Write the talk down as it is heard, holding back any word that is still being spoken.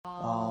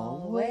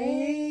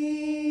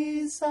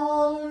Always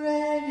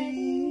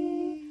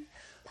Already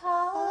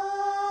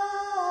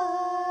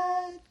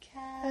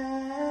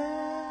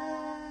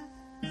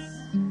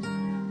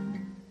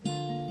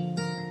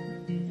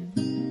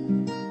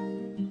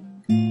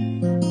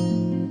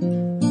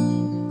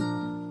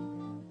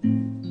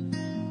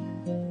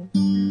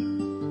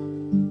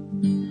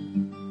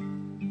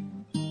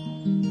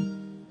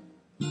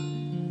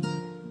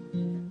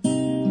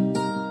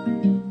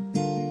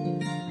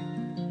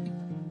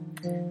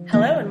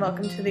Hello and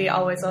welcome to the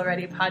Always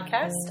Already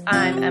podcast.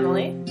 I'm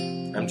Emily.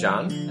 I'm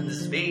John. And this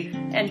is B.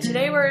 And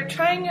today we're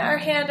trying our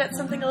hand at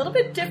something a little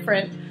bit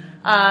different.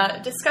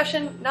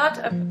 Discussion not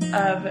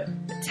of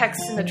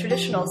text in the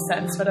traditional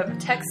sense, but of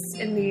text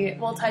in the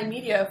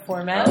multimedia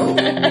format. Oh.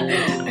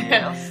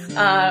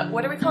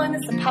 What are we calling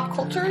this? The pop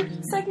culture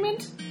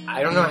segment?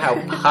 I don't know how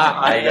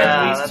pop either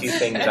of these two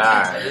things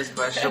are. It is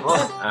questionable.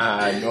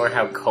 Nor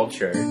how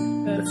cultured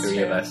That's the three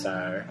true. of us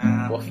are.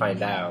 We'll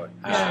find out.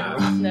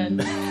 None.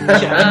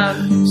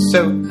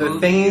 So the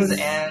things... Movies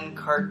and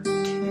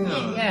cartoons.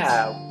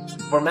 Yeah,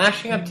 we're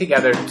mashing up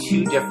together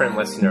two different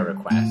listener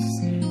requests.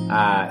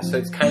 So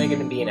it's kind of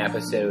going to be an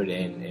episode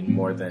in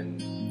more than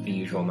the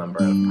usual number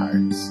of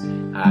parts.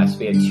 So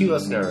we had two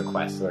listener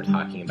requests that we're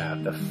talking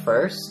about. The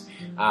first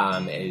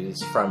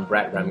is from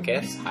Brett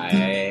Remkes.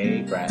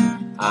 Hi, Brett.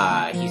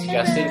 He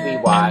suggested we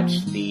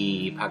watch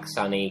the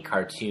Pakistani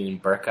cartoon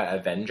Burka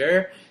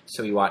Avenger.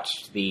 So we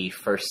watched the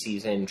first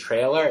season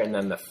trailer and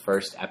then the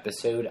first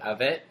episode of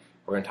it.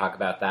 We're going to talk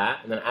about that.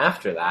 And then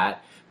after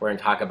that, we're going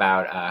to talk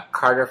about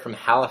Carter from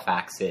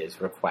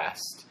Halifax's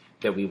request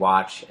that we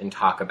watch and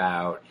talk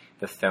about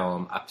the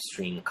film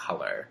Upstream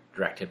Color,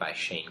 directed by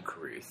Shane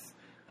Carruth.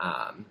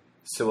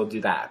 So we'll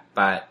do that.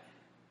 But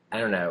I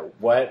don't know,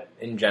 what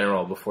in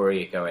general, before we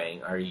get going,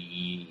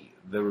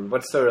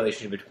 what's the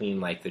relationship between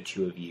like the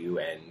two of you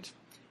and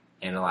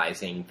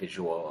analyzing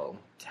visual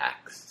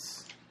texts?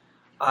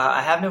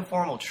 I have no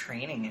formal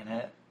training in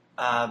it,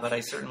 but I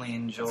certainly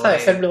enjoy... So I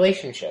said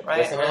relationship.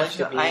 Right, Doesn't have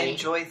to be... I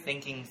enjoy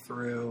thinking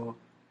through,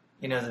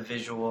 the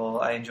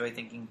visual. I enjoy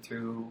thinking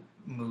through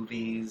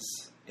movies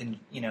and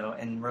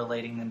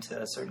relating them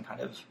to a certain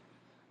kind of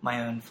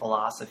my own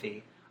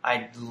philosophy.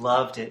 I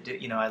loved it.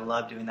 I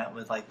love doing that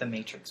with like The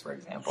Matrix, for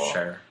example.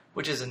 Sure.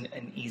 Which is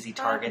an easy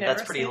target. never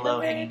That's pretty seen The low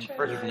hanging Matrix.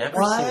 fruit. You've never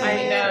What? seen The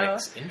I know.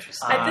 Matrix?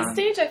 Interesting. At this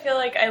stage, I feel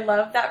like I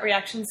love that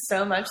reaction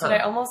so much that I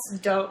almost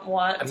don't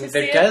want to see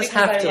there it. does because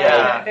have I to, like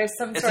yeah. it. There's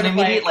some It's sort an of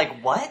immediate,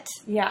 like... what?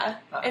 Yeah,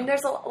 and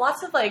there's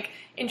lots of like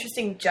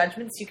interesting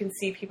judgments you can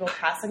see people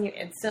pass on you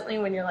instantly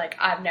when you're like,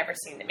 I've never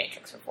seen The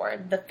Matrix before.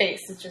 The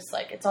face is just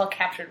like, it's all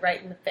captured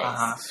right in the face.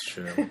 That's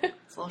true.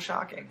 It's a little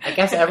shocking. I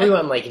guess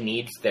everyone like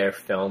needs their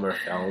film or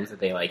films that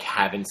they like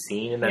haven't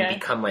seen and then Yeah.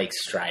 become like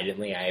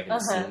stridently, I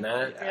haven't seen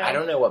that. Yeah. I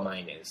don't know what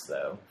mine is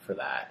though for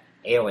that.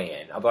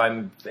 Alien, although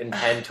I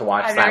intend to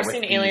watch I've that never with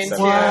seen B Alien too.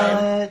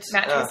 sometime. What?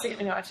 Matt tries to get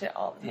me to watch it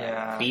all the time.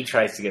 Yeah. B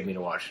tries to get me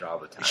to watch it all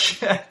the time.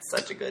 It's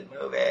such a good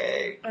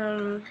movie.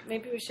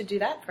 Maybe we should do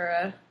that for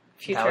a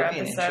future That would be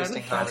an episode.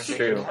 interesting That's conversation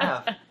true. to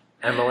have.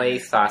 Emily,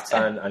 thoughts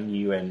on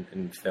you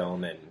and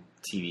film and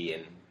TV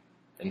and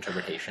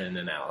interpretation and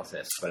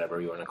analysis, whatever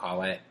you want to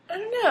call it? I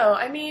don't know.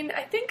 I mean,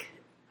 I think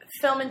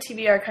film and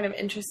TV are kind of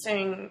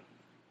interesting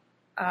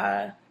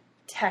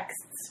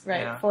texts,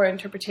 right, Yeah. for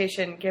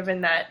interpretation,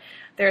 given that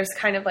there's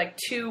kind of like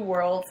two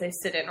worlds they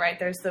sit in, right?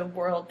 There's the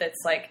world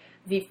that's like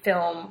the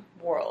film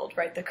world,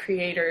 right? The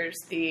creators,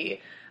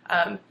 the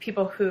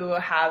people who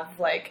have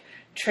like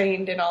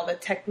trained in all the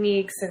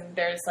techniques, and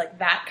there's like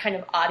that kind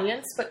of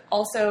audience, but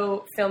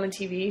also film and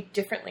TV,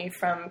 differently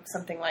from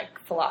something like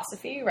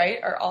philosophy, right,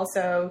 are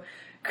also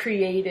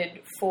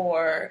created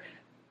for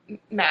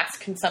mass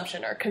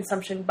consumption or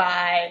consumption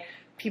by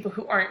people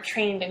who aren't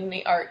trained in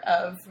the art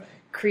of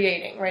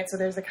creating, right? So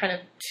there's a kind of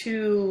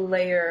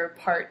two-layer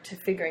part to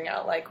figuring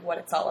out like what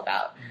it's all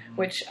about,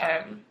 which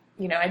I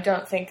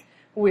don't think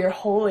we're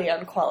wholly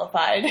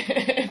unqualified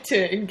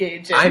to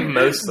engage in. I'm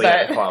mostly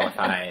but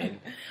unqualified.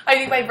 I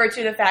think by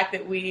virtue of the fact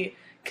that we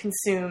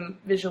consume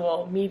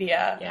visual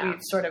media,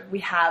 we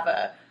have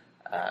a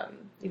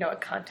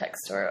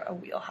context or a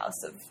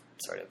wheelhouse of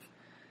sort of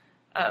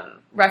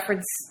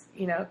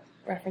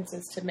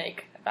references to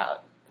make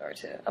about or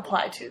to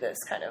apply to this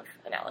kind of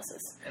analysis.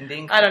 And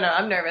I don't know.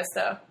 I'm nervous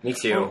though. Me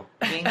too.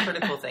 Being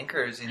critical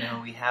thinkers,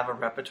 we have a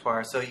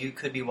repertoire. So you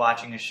could be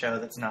watching a show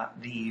that's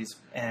not these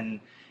and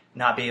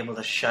not be able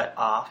to shut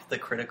off the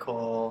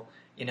critical,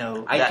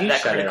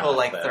 that critical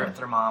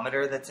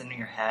thermometer that's in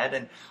your head.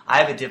 And I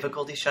have a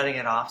difficulty shutting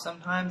it off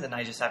sometimes, and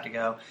I just have to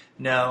go,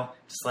 no,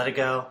 just let it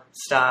go,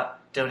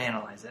 stop, don't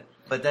analyze it.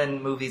 But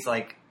then movies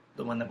like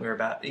the one that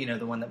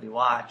the one that we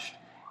watched,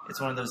 it's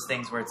one of those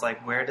things where it's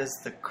like, where does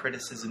the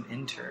criticism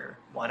enter?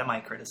 What am I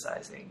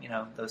criticizing?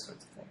 Those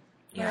sorts of things.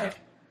 Yeah.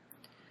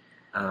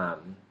 Right.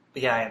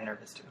 But yeah, I am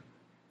nervous too.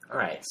 All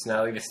right, so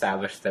now we've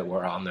established that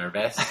we're all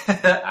nervous.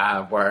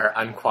 We're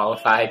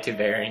unqualified to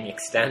varying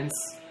extents.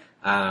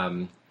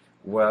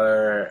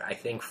 We're, I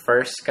think,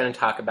 first going to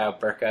talk about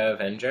Burka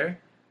Avenger,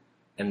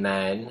 and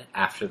then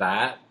after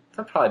that,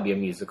 There'll probably be a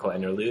musical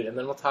interlude, and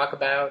then we'll talk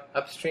about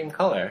Upstream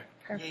Color.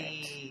 Perfect.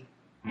 Yay.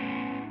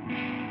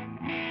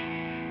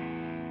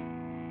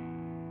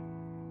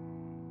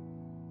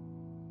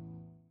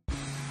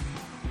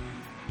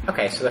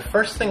 Okay, so the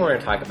first thing we're going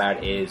to talk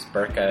about is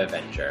Burka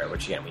Avenger,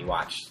 which, again, we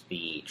watched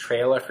the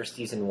trailer for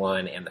Season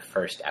 1 and the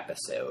first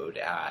episode.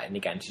 And,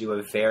 again, to do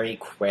a very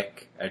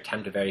quick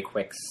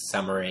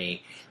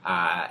summary,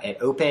 it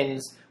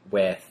opens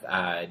with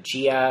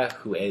Gia,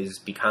 who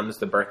becomes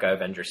the Burka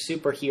Avenger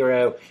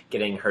superhero,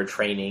 getting her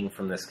training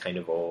from this kind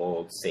of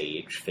old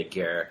sage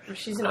figure.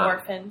 She's an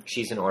orphan.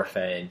 She's an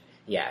orphan.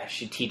 Yeah,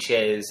 she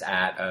teaches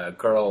at a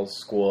girls'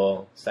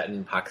 school set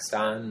in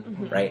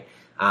Pakistan, right?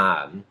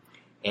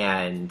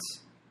 And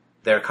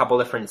there are a couple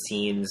different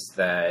scenes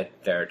that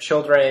there are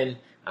children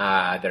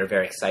that are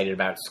very excited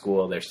about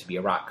school. There's to be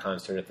a rock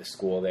concert at the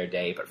school their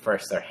day, but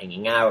first they're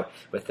hanging out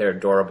with their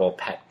adorable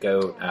pet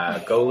goat,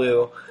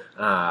 Golu.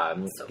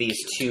 These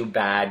two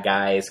bad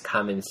guys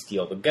come and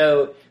steal the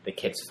goat. The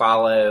kids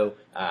follow.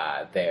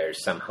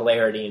 There's some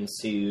hilarity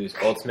ensues.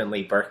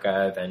 Ultimately,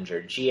 Burka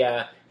Avenger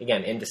Gia,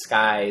 again, in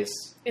disguise.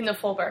 In the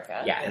full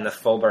burqa. Yeah, in the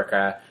full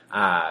burqa.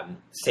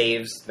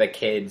 Saves the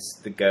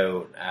kids, the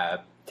goat,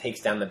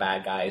 takes down the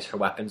bad guys. Her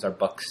weapons are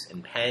books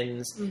and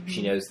pens.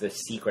 She knows the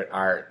secret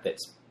art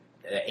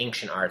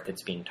ancient art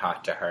that's being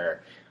taught to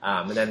her.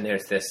 And then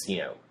there's this,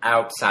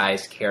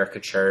 outsized,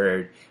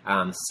 caricatured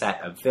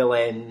set of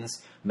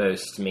villains,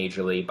 most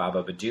majorly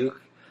Baba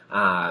Badook,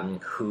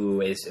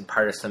 who is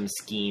part of some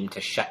scheme to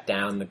shut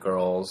down the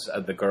girls'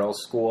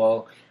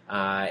 school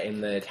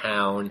in the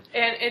town.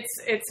 And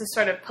it's a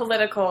sort of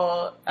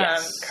political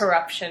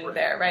corruption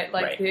there, right?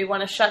 Like, they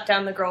want to shut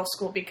down the girls'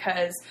 school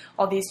because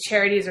all these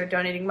charities are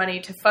donating money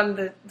to fund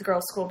the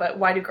girls' school, but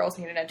why do girls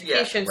need an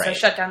education? So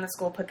shut down the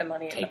school, put the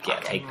money in the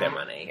pocket. Take their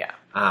money. Yeah.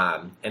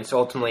 And so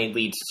ultimately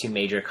leads to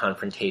major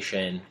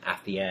confrontation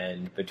at the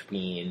end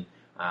between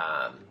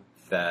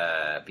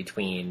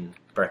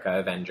Burka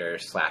Avenger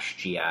 /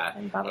 Gia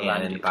and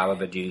Baba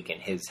Badook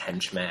and his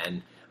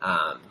henchmen.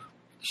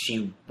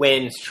 She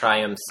wins,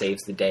 triumphs,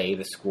 saves the day.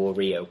 The school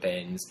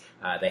reopens.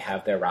 They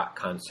have their rock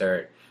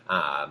concert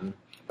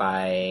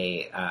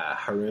by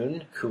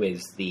Harun, who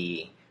is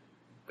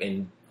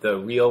in the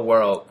real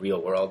world,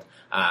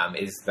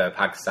 is the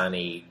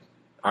Pakistani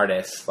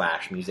artist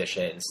 /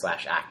 musician /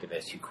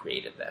 activist who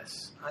created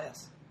this. Oh,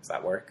 yes. Does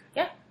that work?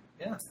 Yeah.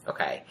 Yeah.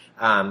 Okay.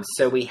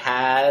 So we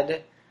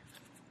had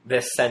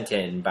this sent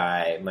in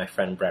by my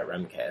friend Brett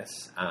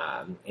Remkes,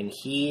 and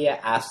he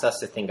asked us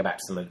to think about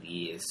some of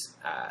these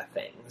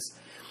things.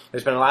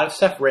 There's been a lot of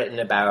stuff written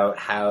about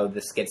how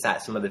this gets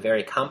at some of the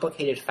very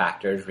complicated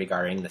factors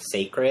regarding the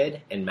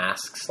sacred and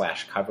mask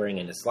 / covering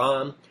in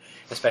Islam,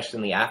 especially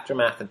in the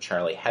aftermath of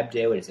Charlie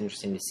Hebdo. It is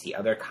interesting to see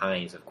other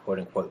kinds of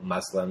quote-unquote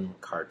Muslim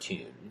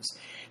cartoons.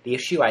 The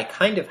issue I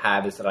kind of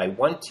have is that I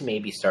want to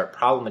maybe start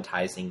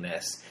problematizing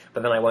this,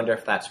 but then I wonder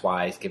if that's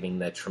wise, given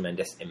the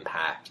tremendous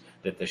impact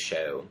that the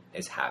show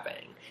is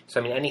having.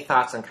 So, any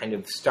thoughts on kind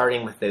of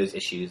starting with those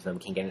issues, then we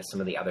can get into some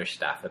of the other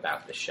stuff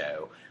about the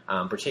show,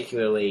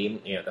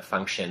 particularly, the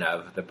function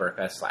of the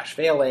burqa /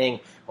 veiling,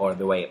 or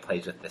the way it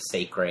plays with the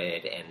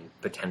sacred and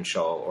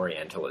potential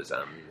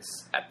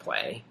Orientalisms at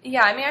play.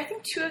 Yeah, I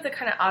think two of the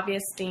kind of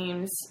obvious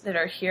themes that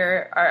are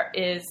here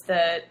is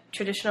the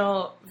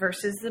traditional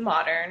versus the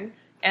modern,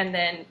 and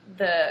then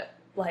the,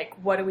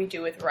 what do we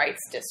do with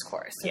rights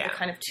discourse? So the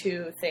kind of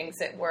two things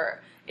that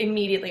were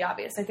immediately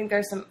obvious. I think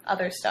there's some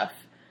other stuff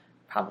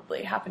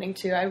probably happening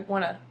too. I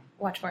want to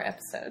watch more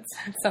episodes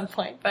at some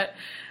point, but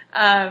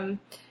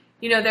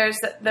there's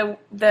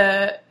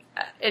the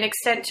an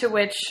extent to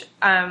which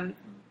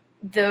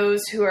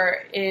those who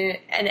are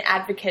an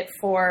advocate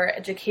for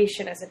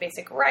education as a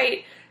basic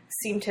right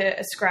seem to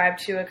ascribe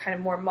to a kind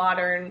of more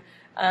modern.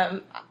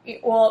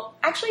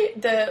 Actually,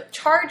 the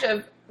charge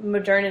of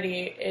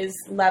modernity is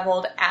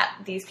leveled at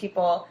these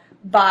people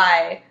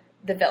by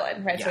the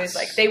villain, right? Yes. So he's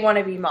like, they want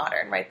to be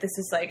modern, right? This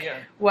is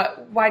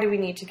why do we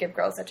need to give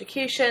girls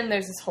education?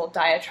 There's this whole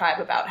diatribe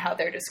about how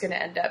they're just going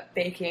to end up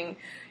baking,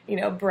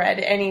 bread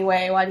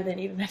anyway. Why do they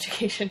need an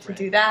education to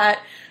do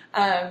that?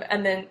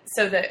 And then,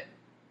 so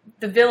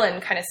the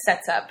villain kind of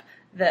sets up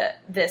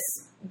this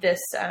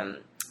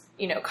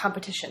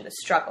competition, the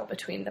struggle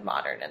between the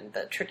modern and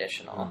the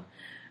traditional.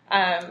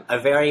 A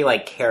very,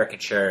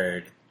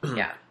 caricatured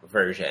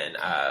version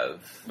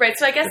of right.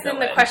 So I guess then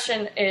the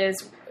question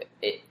is,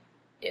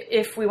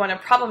 if we want to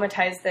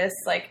problematize this,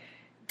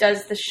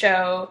 does the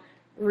show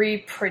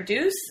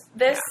reproduce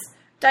this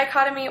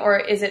dichotomy, or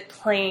is it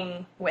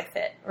playing with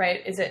it?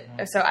 Right? Is it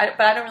so?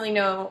 But I don't really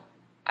know.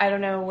 I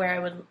don't know where I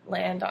would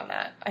land on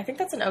that. I think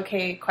that's an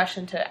okay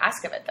question to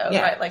ask of it, though.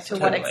 Yeah, right?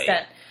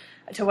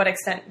 To what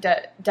extent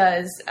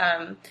does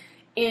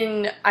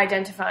in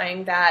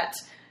identifying that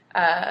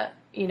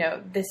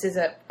this is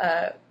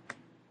a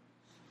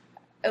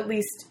at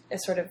least a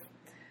sort of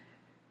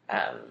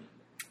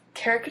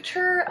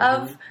caricature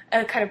of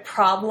a kind of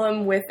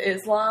problem with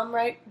Islam,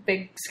 right?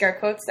 Big scare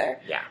quotes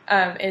there.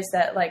 Yeah. Is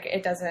that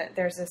it doesn't,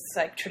 there's this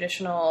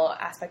traditional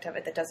aspect of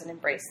it that doesn't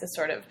embrace the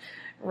sort of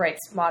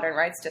modern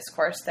rights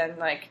discourse, then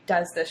like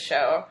does this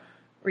show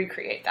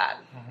recreate that?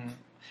 Mm-hmm.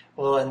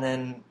 Well, and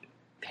then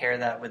pair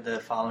that with the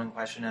following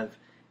question of,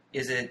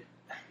 is it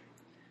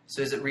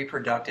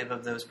reproductive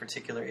of those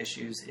particular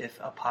issues if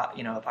a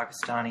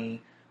Pakistani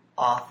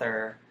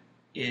author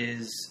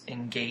is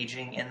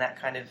engaging in that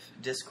kind of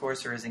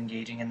discourse, or is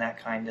engaging in that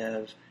kind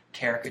of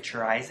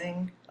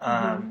caricaturizing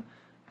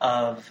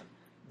of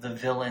the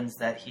villains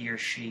that he or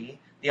she,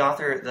 the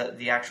author,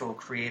 the actual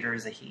creator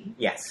is a he.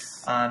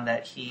 Yes.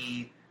 That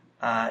he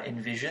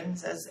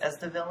envisions as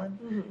the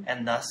villain,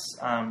 and thus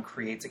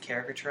creates a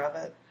caricature of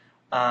it.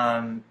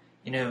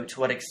 To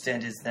what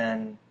extent is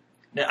then?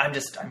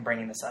 I'm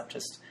bringing this up.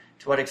 Just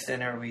to what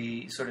extent are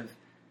we sort of,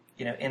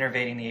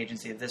 innervating the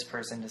agency of this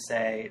person to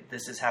say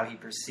this is how he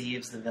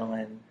perceives the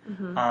villain?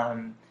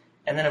 And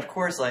then, of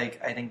course,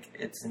 like, I think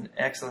it's an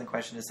excellent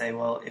question to say,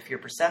 well, if your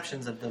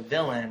perceptions of the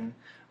villain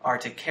are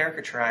to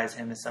caricaturize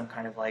him as some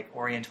kind of like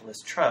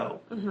Orientalist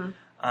trope,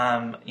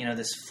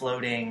 this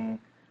floating.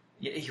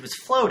 He was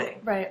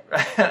floating, right?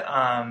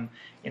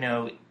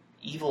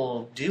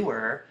 Evil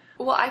doer.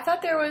 Well, I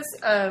thought there was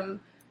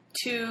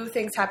two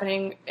things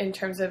happening in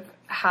terms of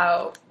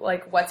how,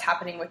 like, what's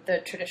happening with the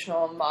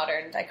traditional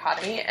modern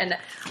dichotomy, and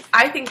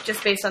I think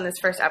just based on this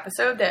first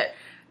episode that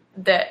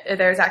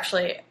there's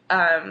actually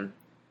what's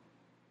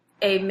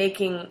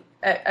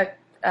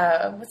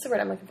the word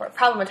I'm looking for?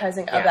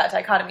 Problematizing of that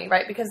dichotomy,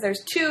 right? Because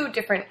there's two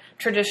different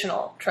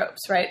traditional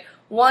tropes, right?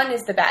 One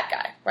is the bad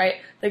guy, right?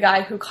 The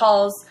guy who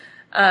calls,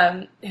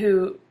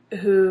 who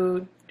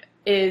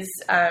is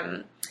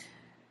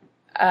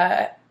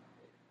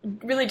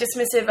really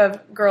dismissive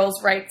of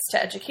girls' rights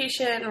to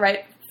education,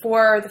 right?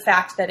 For the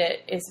fact that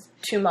it is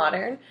too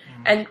modern,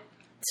 and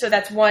so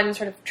that's one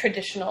sort of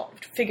traditional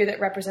figure that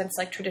represents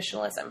like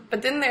traditionalism.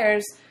 But then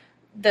there's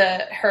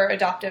her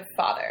adoptive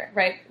father,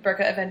 right?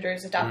 Burka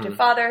Avenger's adoptive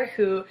father,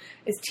 who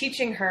is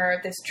teaching her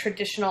this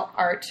traditional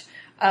art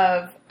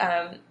of,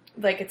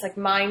 it's like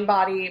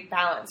mind-body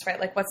balance,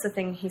 right? Like, what's the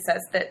thing he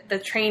says? That the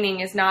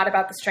training is not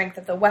about the strength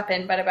of the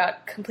weapon, but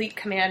about complete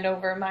command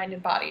over mind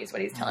and body, is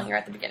what he's telling her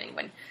at the beginning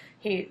when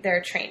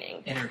they're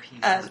training. Inner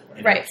peace.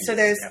 Right. So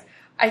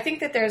I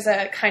think that there's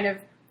a kind of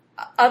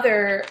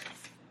other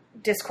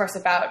discourse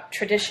about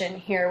tradition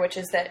here, which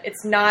is that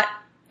it's not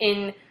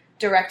in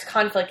direct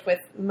conflict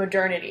with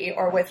modernity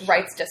or with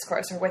rights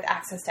discourse or with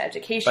access to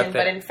education,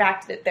 but in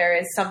fact that there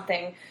is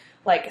something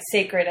like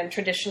sacred and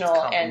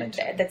traditional and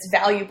that's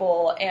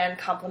valuable and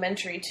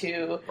complementary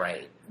to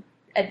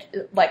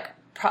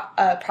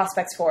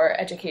prospects for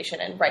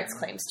education and rights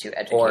claims to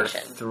education. Or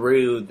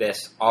through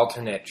this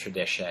alternate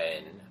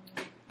tradition,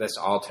 this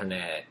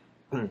alternate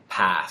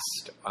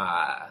past,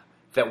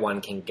 that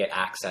one can get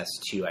access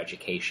to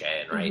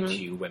education, right,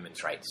 to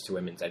women's rights, to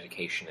women's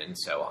education, and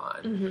so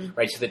on,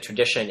 right? So the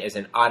tradition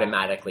isn't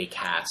automatically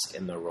cast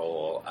in the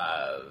role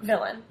of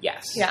villain.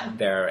 Yes, yeah.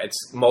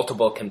 It's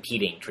multiple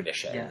competing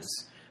traditions,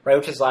 right?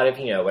 Which is a lot of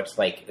what's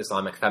like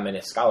Islamic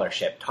feminist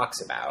scholarship talks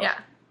about. Yeah.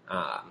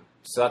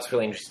 So that's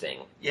really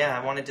interesting. Yeah,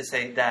 I wanted to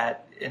say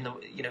that in the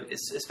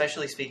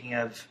especially speaking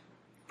of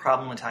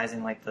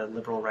problematizing like the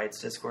liberal rights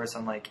discourse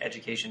on like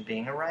education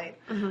being a right,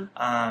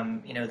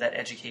 that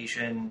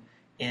education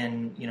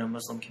in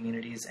Muslim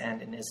communities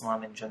and in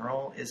Islam in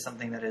general is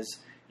something that is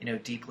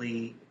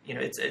deeply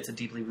it's a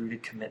deeply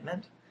rooted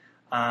commitment,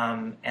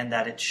 and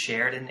that it's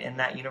shared in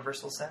that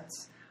universal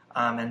sense,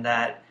 and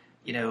that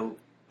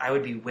I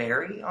would be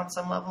wary on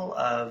some level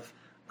of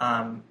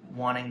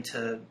wanting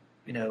to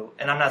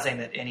and I'm not saying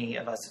that any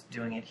of us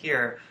doing it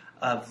here,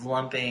 of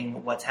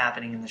lumping what's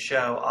happening in the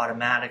show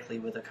automatically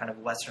with a kind of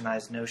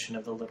westernized notion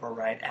of the liberal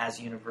right as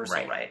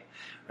universal right?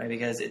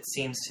 Because it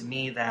seems to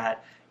me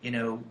that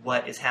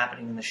what is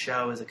happening in the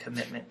show is a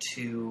commitment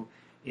to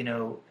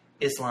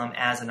Islam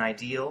as an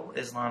ideal,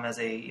 Islam as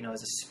a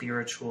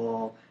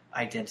spiritual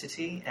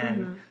identity,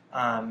 and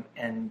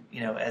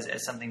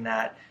as something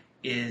that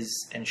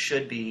is and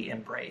should be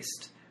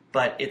embraced.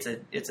 But it's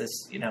an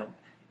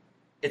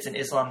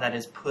Islam that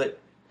is put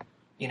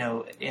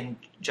in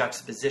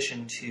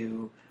juxtaposition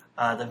to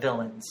the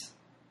villains,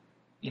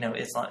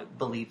 Islam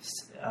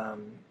beliefs,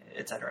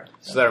 etc.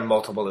 So there are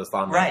multiple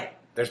Islamic. Right.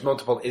 There's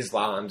multiple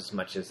Islams as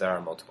much as there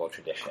are multiple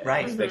traditions.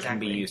 Right. That can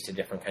be used to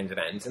different kinds of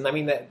ends. And I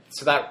mean, the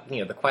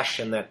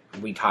question that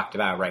we talked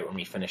about right when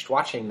we finished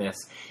watching this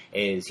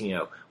is,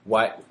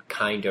 what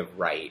kind of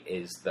right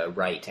is the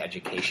right to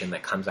education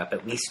that comes up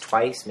at least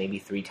twice, maybe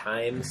 3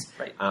 times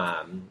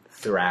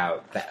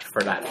throughout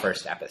for that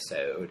first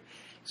episode.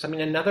 So, I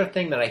mean, another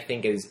thing that I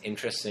think is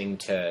interesting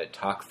to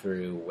talk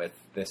through with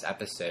this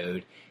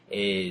episode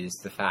is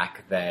the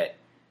fact that,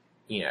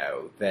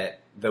 that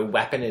the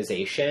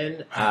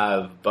weaponization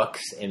of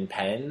books and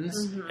pens,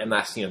 and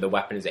thus, the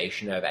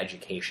weaponization of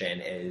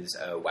education is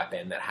a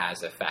weapon that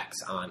has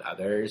effects on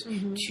others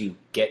to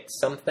get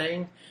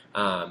something.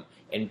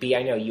 And B,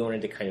 I know you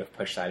wanted to kind of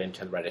push that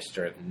into the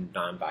register of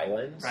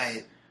nonviolence.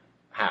 Right.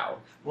 How?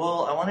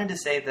 Well, I wanted to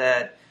say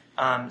that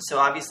So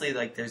obviously,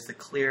 like, there's the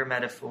clear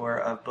metaphor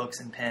of books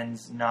and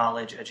pens,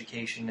 knowledge,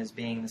 education as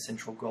being the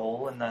central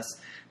goal, and thus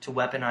to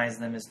weaponize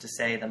them is to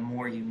say the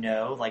more you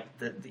know, like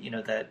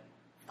that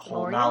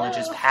whole knowledge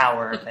is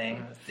power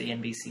thing, the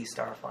NBC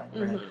star flying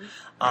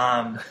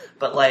around.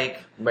 But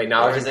like, wait,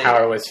 knowledge is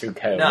power was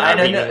Foucault. No, I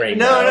don't know.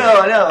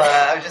 No.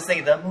 I was just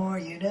thinking the more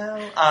you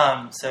know.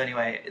 So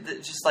anyway,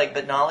 just like,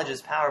 but knowledge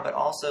is power, but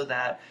also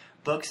that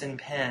books and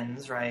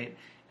pens, right,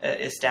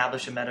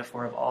 establish a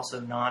metaphor of also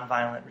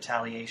nonviolent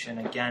retaliation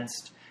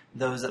against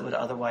those that would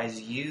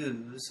otherwise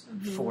use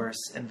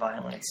force and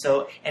violence.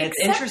 So, and except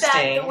it's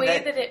interesting that the way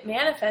that it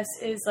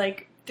manifests is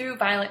like through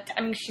violent.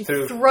 I mean, she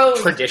through throws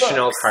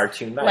traditional books,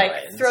 cartoon violence,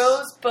 like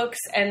throws books,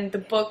 and the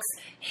books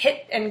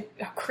hit and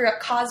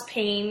cause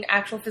pain,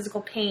 actual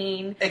physical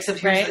pain. Except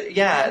here's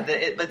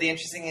right? but the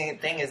interesting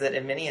thing is that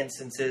in many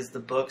instances, the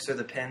books or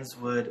the pens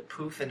would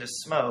poof into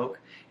smoke,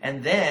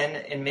 and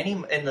then in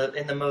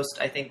the most,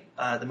 I think,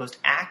 the most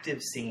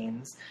active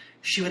scenes,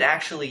 she would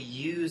actually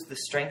use the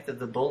strength of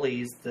the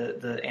bullies,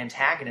 the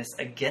antagonists,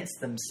 against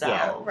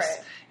themselves. Yeah,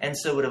 right. And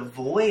so would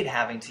avoid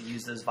having to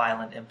use those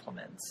violent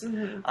implements.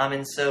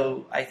 And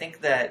so I think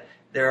that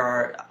there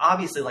are,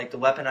 obviously, like, the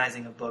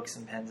weaponizing of books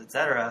and pens,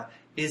 etc.,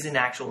 is an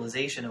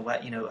actualization of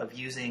of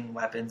using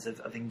weapons,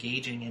 of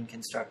engaging in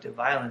constructive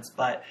violence.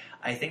 But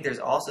I think there's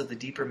also the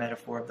deeper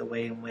metaphor of the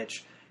way in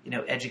which,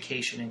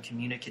 education and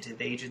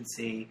communicative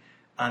agency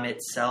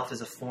itself is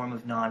a form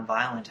of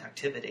nonviolent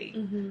activity,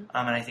 and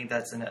I think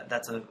that's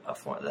a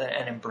form,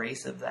 an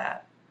embrace of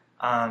that.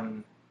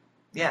 And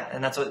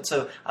that's what.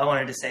 So I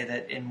wanted to say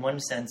that in one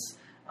sense,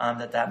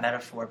 that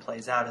metaphor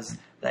plays out is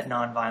that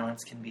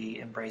nonviolence can be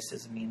embraced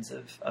as a means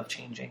of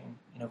changing,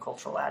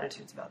 cultural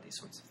attitudes about these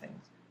sorts of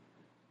things.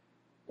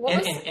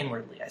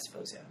 Inwardly, I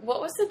suppose. Yeah. What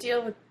was the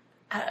deal with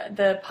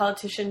the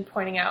politician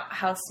pointing out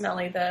how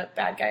smelly the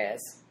bad guy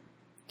is?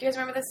 Do you guys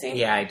remember this scene?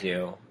 Yeah, I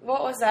do.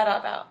 What was that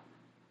about?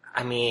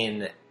 I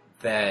mean,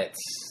 that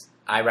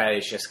I read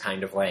it's just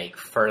kind of like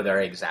further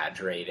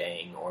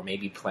exaggerating or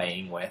maybe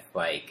playing with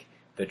like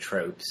the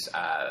tropes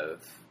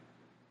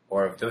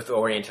or the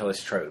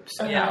Orientalist tropes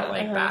about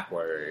like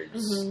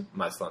backwards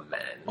Muslim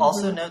men.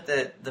 Also note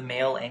that the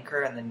male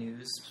anchor and the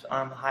news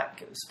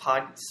podcast,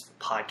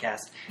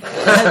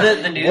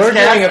 the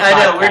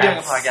newscast, we're doing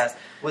a podcast,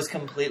 was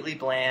completely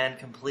bland,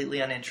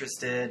 completely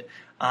uninterested.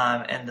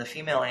 And the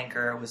female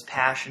anchor was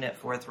passionate,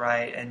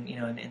 forthright, and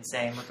and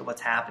saying, "Look at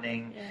what's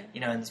happening,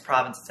 in this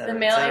province, etc." The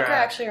male anchor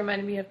actually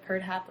reminded me of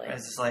Perd Hapley.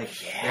 It's just like,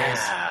 there's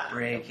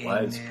breaking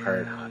news.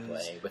 Perd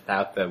Hapley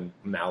without the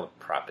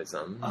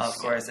malapropisms. Of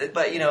course,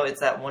 but it's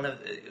that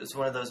it was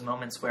one of those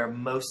moments where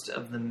most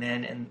of the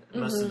men in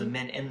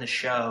the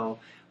show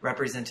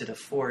represented a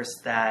force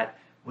that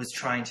was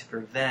trying to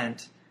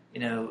prevent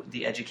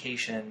the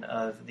education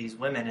of these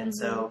women, and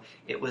so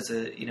it was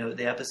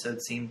the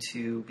episode seemed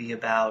to be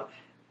about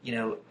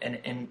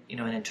an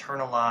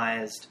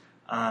internalized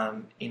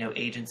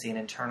agency,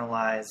 and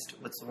internalized,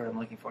 what's the word I'm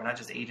looking for? Not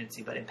just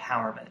agency, but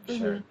empowerment.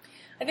 Sure.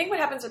 I think what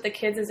happens with the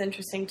kids is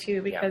interesting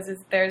too, because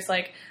there's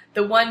like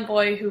the one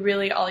boy who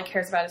really all he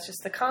cares about is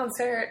just the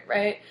concert,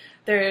 right?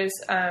 There's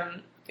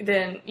then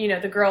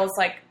the girl's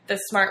like the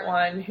smart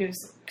one who's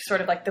sort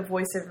of like the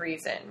voice of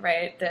reason,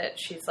 right? That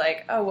she's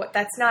like, oh,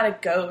 that's not a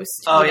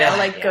ghost.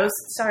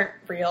 Ghosts aren't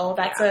real.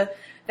 That's a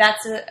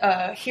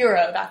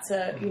hero. That's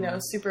a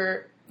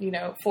super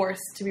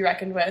force to be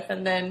reckoned with.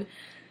 And then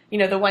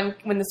the one,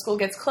 when the school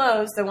gets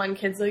closed, the one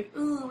kid's like,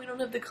 oh, we don't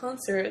have the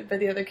concert, but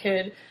the other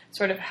kid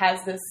sort of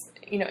has this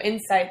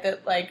insight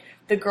that like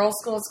the girls'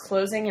 school is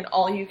closing and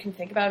all you can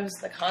think about is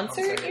the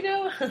concert.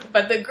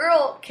 But the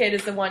girl kid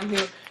is the one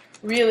who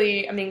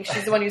really,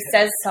 she's the one who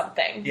says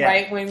something,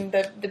 right? When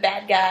the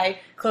bad guy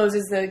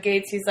closes the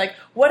gates, he's like,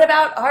 what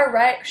about our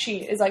right? She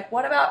is like,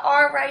 what about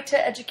our right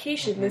to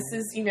education? This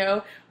is,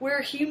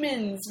 we're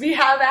humans. We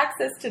have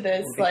access to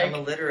this. We'll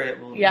become illiterate.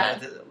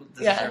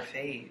 This is our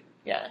fate.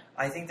 Yeah.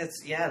 I think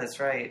that's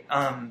right.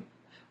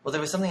 Well, there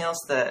was something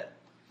else that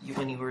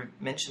when you were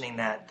mentioning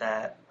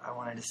that I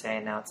wanted to say,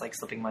 and now it's like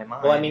slipping my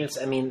mind. Well,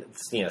 so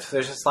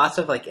there's just lots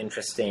of like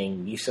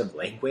interesting use of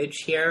language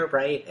here,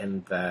 right?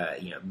 And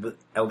the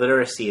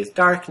illiteracy is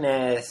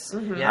darkness.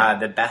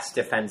 The best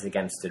defense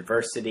against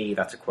adversity,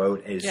 that's a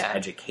quote, is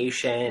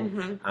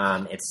education.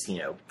 It's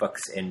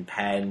books and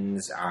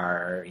pens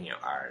are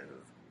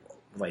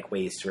like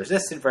ways to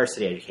resist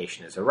adversity.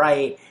 Education is a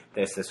right.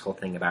 There's this whole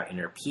thing about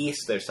inner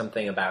peace. There's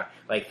something about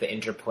like the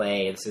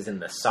interplay. This is in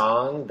the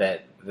song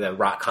that the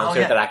rock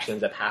concert that actually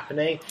ends up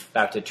happening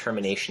about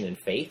determination and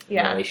faith, the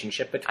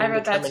relationship between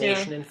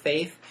determination and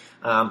faith,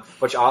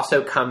 which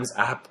also comes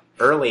up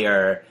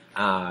earlier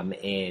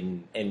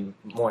in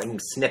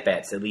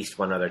snippets, at least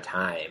one other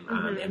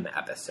time in the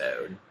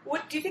episode.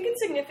 What do you think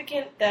it's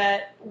significant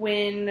that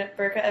when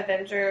Burka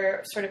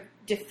Avenger sort of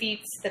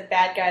defeats the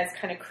bad guy's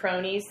kind of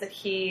cronies, that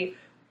he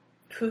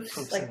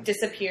poofs, like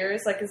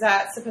disappears? Like, is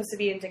that supposed to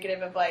be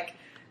indicative of like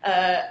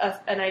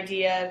an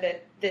idea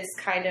that this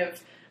kind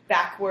of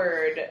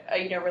backward,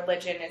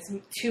 religion is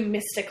too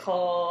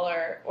mystical,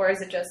 or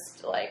is it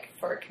just like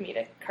for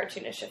comedic,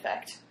 cartoonish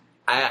effect?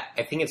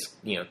 I think it's,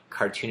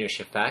 cartoonish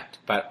effect,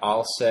 but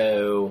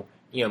also,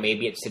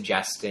 maybe it's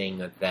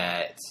suggesting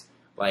that,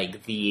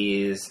 like,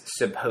 these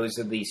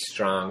supposedly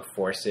strong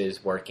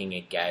forces working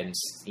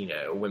against,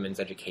 women's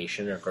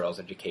education or girls'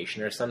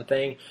 education or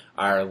something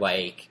are,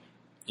 like,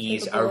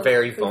 are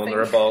very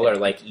vulnerable or,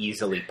 like,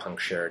 easily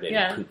punctured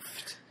and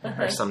poofed.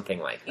 Or something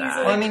like that.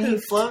 Well, I mean, he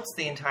floats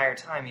the entire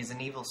time. He's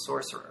an evil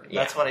sorcerer.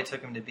 Yeah. That's what I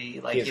took him to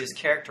be. Like, he was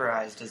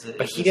characterized as a...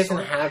 But he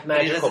doesn't have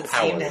magical powers. He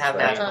doesn't seem to have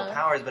magical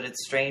powers, but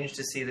it's strange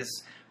to see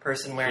this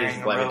person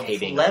wearing a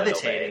levitating, robe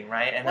levitating,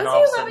 right? And was then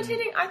all he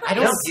levitating? I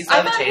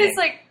thought his,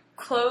 like,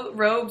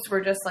 robes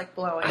were just, like,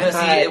 blowing. No,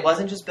 see, it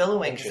wasn't just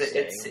billowing.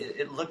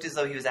 It looked as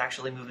though he was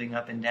actually moving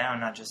up and down,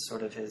 not just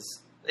sort of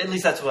his... At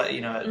least that's what,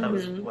 that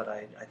was what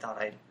I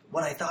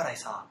thought I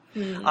saw.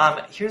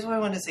 Here's what I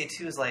wanted to say,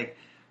 too, is, like...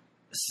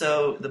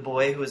 So the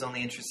boy who was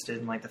only interested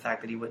in, like, the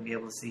fact that he wouldn't be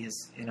able to see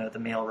his, the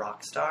male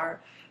rock star,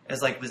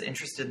 was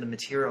interested in the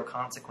material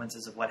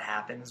consequences of what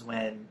happens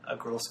when a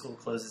girls' school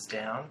closes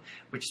down,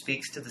 which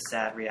speaks to the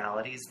sad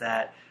realities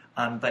that,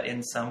 but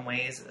in some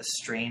ways, a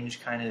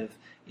strange kind of,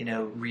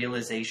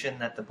 realization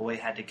that the boy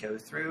had to go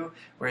through,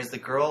 whereas the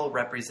girl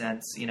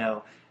represents,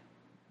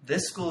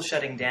 this school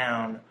shutting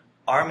down,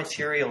 our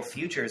material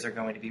futures are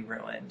going to be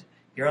ruined.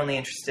 You're only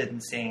interested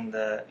in seeing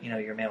the,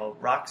 your male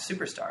rock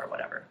superstar or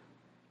whatever.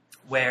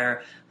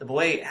 Where the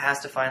boy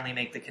has to finally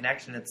make the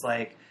connection. It's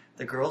like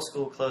the girls'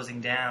 school closing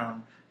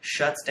down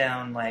shuts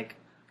down like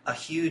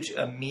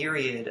a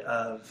myriad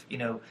of,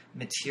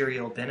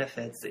 material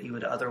benefits that you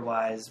would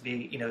otherwise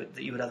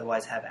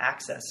have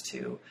access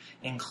to,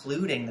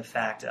 including the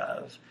fact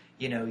of,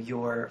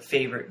 your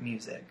favorite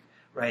music,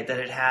 right? That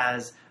it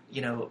has,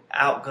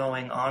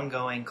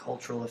 ongoing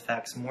cultural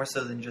effects more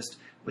so than just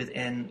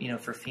within,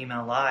 for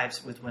female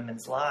lives, with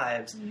women's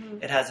lives.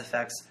 Mm-hmm. It has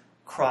effects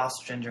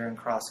cross-gender and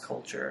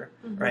cross-culture,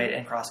 right,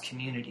 and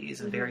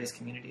cross-communities and various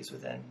communities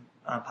within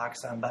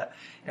Pakistan. But,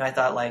 I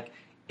thought, like,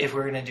 if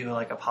we're going to do,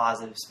 like, a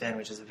positive spin,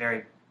 which is a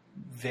very,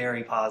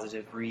 very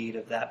positive read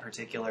of that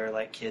particular,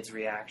 like, kid's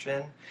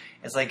reaction,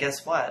 it's like,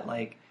 guess what?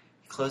 Like,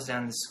 you close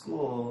down the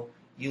school,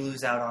 you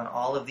lose out on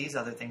all of these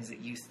other things that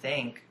you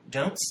think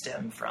don't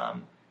stem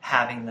from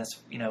having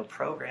this,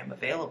 program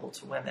available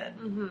to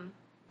women.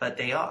 But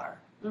they are,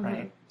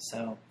 right?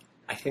 So...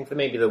 I think that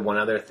maybe the one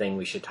other thing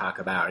we should talk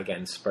about,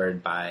 again,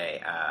 spurred by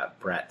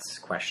Brett's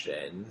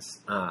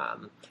questions,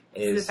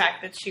 is... the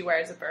fact that she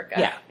wears a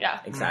burqa. Yeah,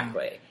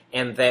 exactly.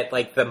 And that,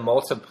 like, the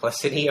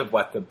multiplicity of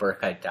what the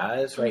burqa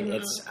does, right?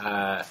 It's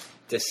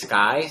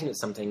disguise, and it's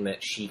something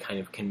that she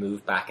kind of can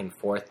move back and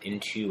forth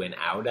into and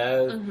out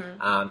of.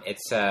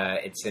 It's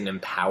an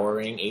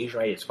empowering age,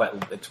 right? It's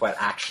what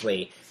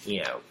actually,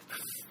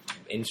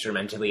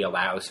 instrumentally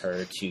allows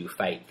her to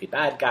fight the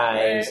bad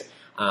guys. Right.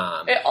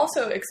 It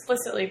also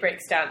explicitly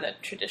breaks down the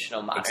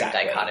traditional modern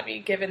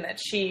dichotomy, given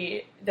that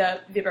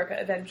the Burka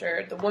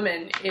Avenger, the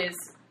woman, is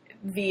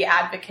the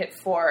advocate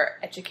for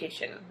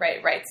education,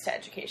 right? Rights to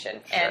education.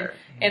 Sure.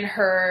 And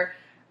her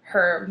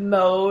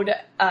mode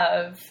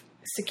of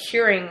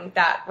securing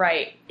that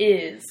right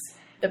is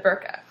the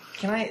burqa.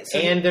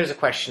 And there's a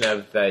question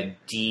of the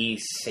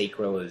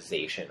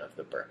desacralization of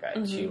the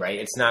burqa, too, right?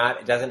 It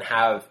doesn't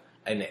have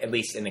at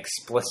least an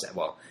explicit,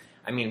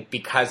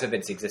 because of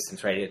its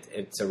existence, right,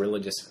 it's a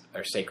religious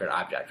or sacred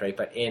object, right?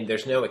 But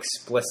there's no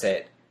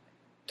explicit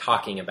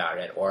talking about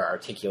it or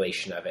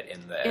articulation of it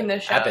in the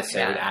show,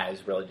 episode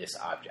as religious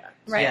object.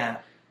 Right. Yeah.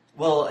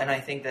 Well, and I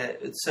think that,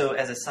 so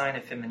as a sign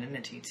of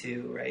femininity,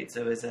 too, right?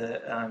 So as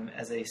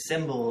a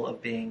symbol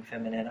of being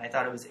feminine, I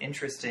thought it was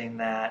interesting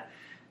that,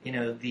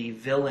 the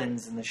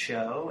villains in the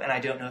show, and I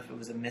don't know if it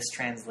was a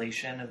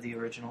mistranslation of the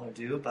original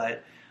Urdu,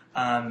 but...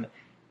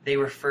 they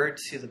referred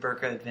to the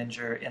Burka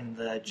Avenger in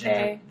the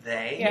gender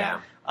they. Yeah.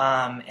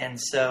 And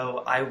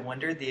so I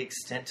wondered the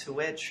extent to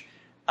which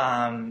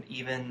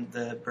even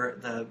the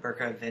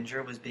Burka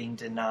Avenger was being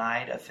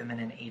denied a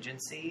feminine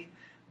agency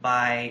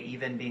by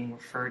even being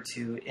referred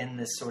to in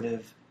this sort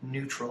of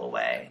neutral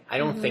way. I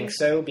don't think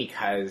so,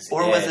 because...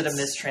 Or was it a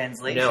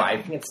mistranslation? No, I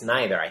think it's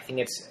neither. I think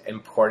it's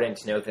important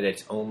to note that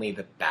it's only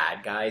the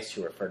bad guys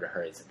who refer to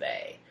her as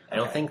they. I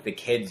don't think the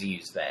kids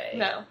use they.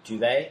 No. Do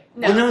they?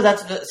 No. Well, no,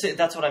 that's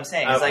what I'm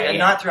saying. It's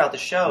not throughout the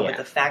show, but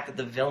the fact that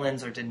the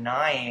villains are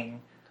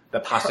denying the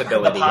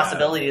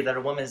possibility that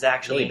a woman is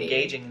actually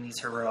engaging in these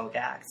heroic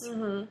acts,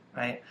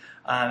 right?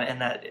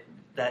 And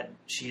that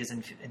she is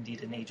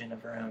indeed an agent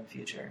of her own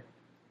future.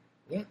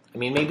 Yeah,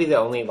 maybe the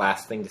only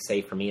last thing to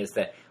say for me is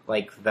that,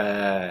 like,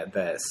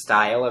 the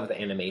style of the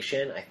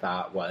animation I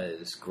thought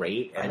was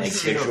great, and like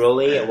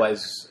visually it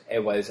was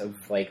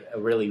like a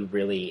really,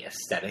 really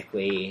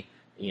aesthetically,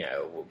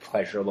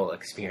 pleasurable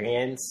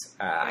experience.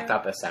 I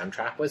thought the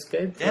soundtrack was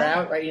good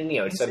throughout, right? And,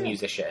 it's a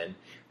musician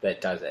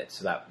that does it,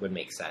 so that would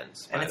make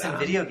sense. And it's in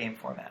video game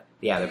format.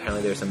 Yeah,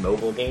 apparently there's a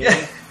mobile game.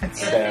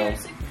 So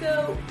there's a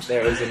goat.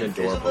 There is an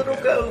adorable little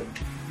goat.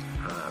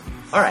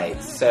 All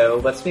right,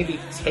 so let's maybe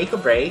take a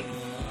break,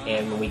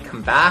 and when we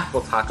come back,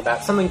 we'll talk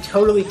about something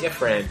totally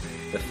different,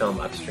 the film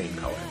Upstream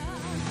Color.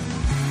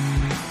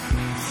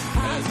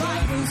 As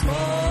life was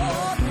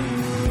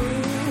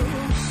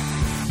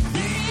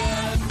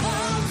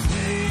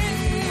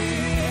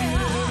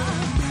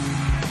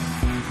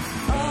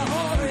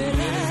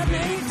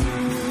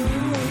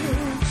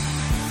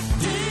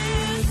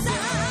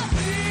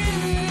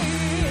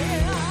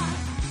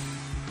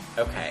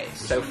Okay,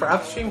 so for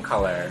Upstream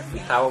Color, we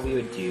thought what we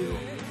would do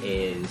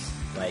is,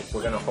 like, we're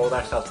going to hold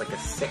ourselves like a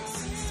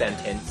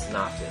 6-sentence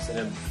synopsis in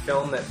a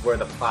film where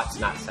the plot's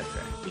not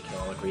centric. We can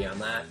all agree on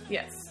that?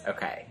 Yes.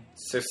 Okay,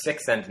 so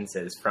 6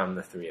 sentences from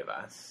the 3 of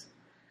us.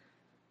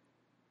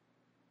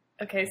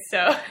 Okay,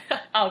 so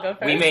I'll go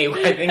first. I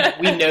think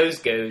we nose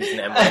goes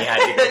and Emily had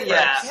to go first.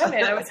 Yeah,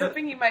 man, I was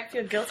hoping you might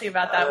feel guilty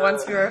about that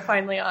once we were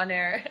finally on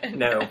air.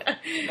 No.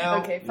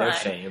 Okay, fine. No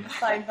shame.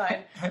 Fine.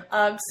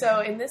 So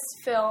in this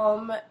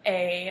film,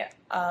 a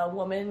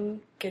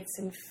woman gets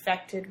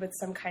infected with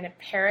some kind of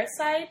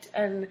parasite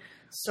and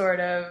sort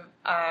of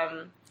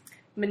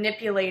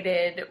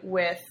manipulated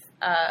with,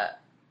 what's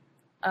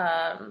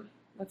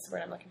the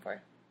word I'm looking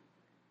for?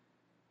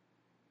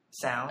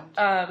 Sound?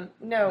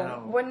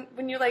 No.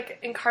 When you, like,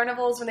 in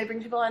carnivals, when they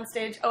bring people on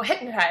stage... Oh,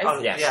 hypnotized.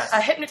 Oh, yes.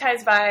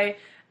 Hypnotized by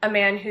a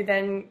man who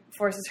then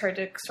forces her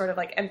to sort of,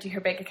 like, empty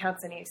her bank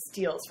accounts, and he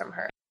steals from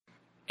her.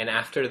 And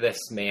after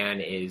this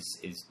man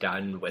is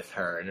done with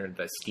her and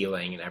the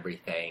stealing and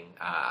everything,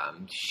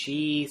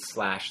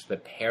 the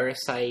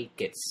parasite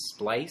gets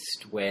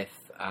spliced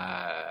with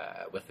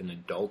an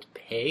adult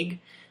pig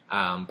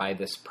by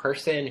this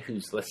person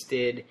who's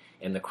listed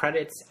in the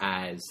credits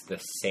as the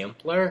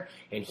sampler,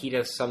 and he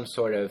does some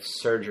sort of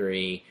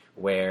surgery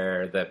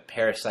where the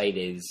parasite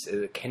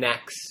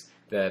connects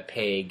the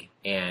pig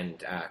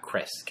and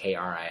Chris,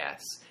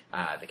 K-R-I-S,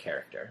 the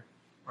character.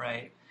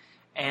 Right.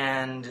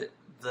 And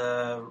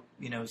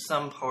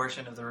some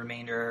portion of the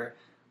remainder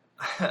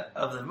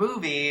of the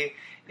movie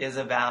is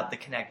about the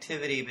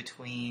connectivity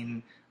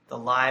between the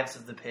lives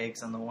of the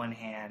pigs on the one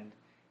hand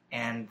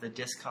and the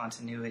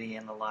discontinuity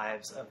in the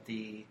lives of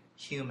the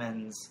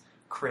humans,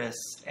 Chris,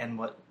 and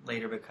what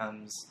later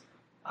becomes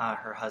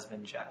her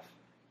husband, Jeff.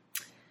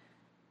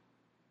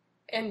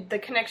 And the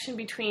connection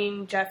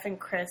between Jeff and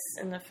Chris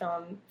in the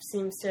film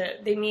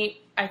they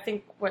meet, I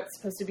think, what's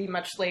supposed to be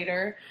much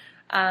later,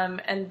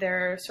 and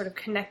they're sort of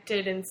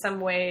connected in some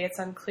way. It's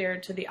unclear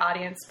to the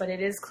audience, but it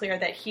is clear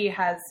that he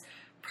has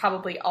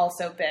probably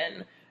also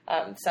been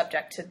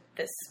subject to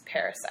this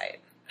parasite.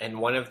 And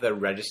one of the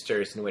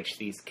registers in which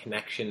these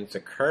connections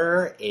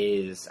occur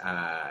is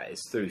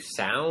through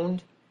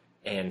sound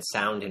and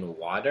sound in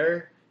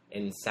water,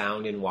 and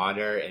sound in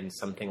water and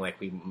something like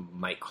we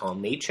might call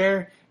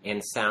nature,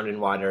 and sound in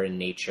water and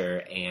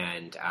nature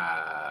and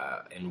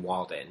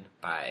Walden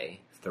by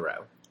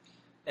Thoreau.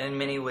 In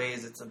many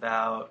ways, it's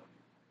about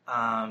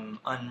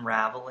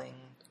unraveling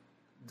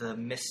the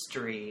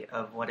mystery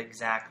of what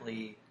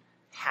exactly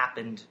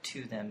happened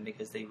to them,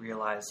 because they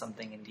realized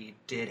something indeed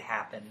did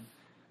happen.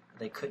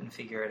 They couldn't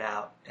figure it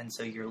out, and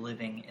so you're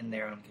living in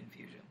their own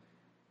confusion.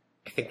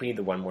 I think we need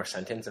the one more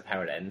sentence of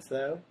how it ends,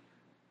 though.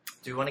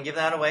 Do you want to give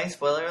that away?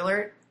 Spoiler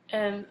alert?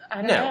 And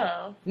I don't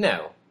know.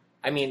 No.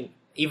 I mean,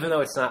 even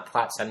though it's not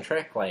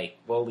plot-centric, like,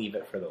 we'll leave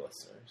it for the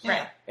listeners.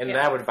 Right. And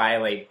that would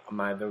violate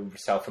the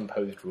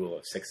self-imposed rule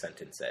of 6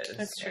 sentences.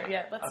 That's true,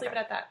 yeah. Let's leave it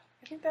at that.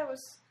 I think that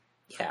was...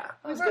 Yeah.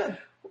 That was good.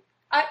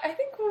 I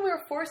think when we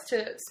were forced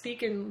to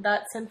speak in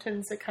that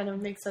sentence, it kind of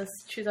makes us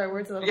choose our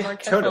words a little more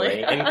carefully.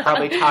 Totally, and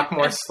probably talk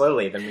more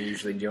slowly than we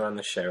usually do on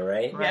the show,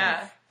 right?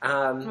 Yeah,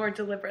 more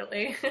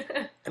deliberately.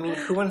 I mean,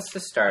 who wants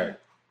to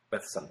start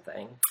with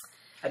something?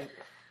 I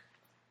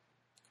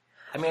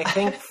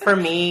think for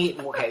me,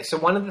 okay, so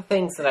one of the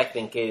things that I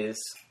think is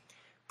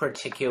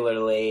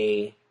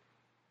particularly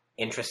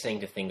interesting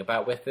to think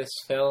about with this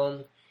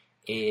film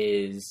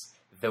is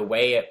the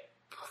way it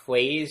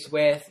plays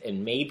with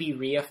and maybe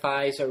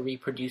reifies or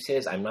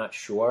reproduces, I'm not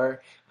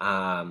sure,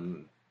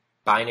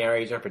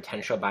 binaries or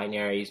potential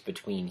binaries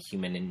between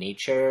human and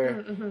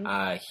nature,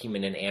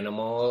 human and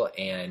animal,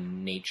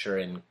 and nature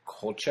and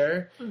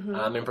culture,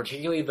 and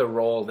particularly the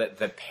role that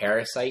the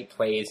parasite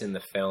plays in the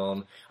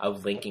film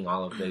of linking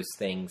all of those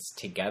things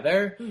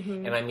together.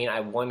 And I mean,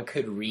 one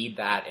could read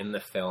that in the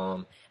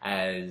film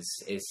as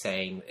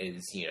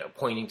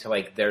pointing to,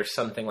 like, there's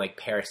something like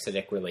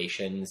parasitic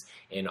relations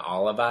in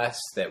all of us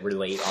that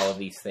relate all of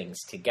these things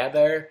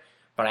together.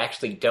 But I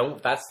actually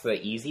don't. That's the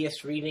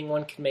easiest reading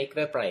one can make of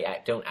it. But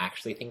I don't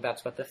actually think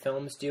that's what the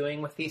film's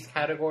doing with these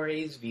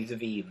categories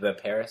vis-a-vis the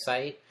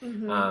parasite.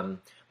 But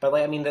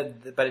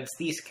but it's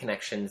these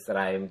connections that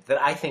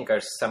I think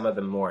are some of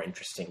the more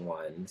interesting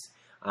ones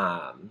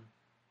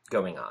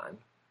going on.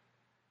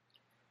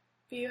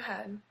 But you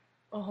had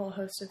a whole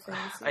host of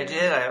things. I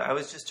did. I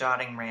was just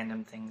jotting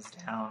random things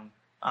down.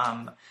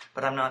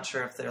 But I'm not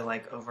sure if they're,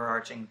 like,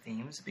 overarching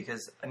themes,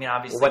 because, I mean,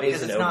 obviously... What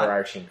is an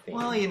overarching theme?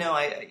 Well,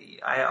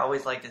 I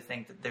always like to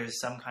think that there's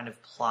some kind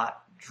of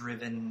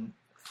plot-driven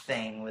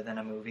thing within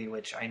a movie,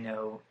 which I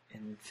know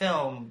in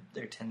film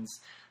there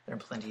are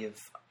plenty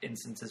of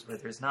instances where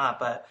there's not,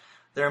 but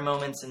there are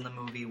moments in the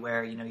movie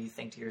where, you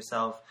think to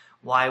yourself,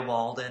 why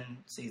Walden?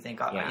 So you think,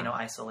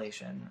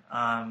 isolation.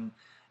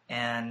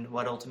 And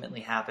what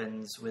ultimately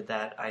happens with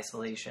that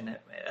isolation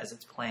as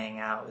it's playing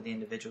out with the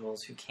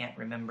individuals who can't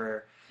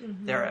remember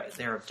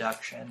their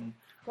abduction.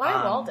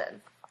 Why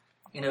Walden?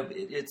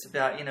 It's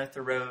about,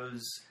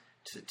 Thoreau's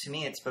to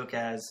me it spoke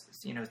as,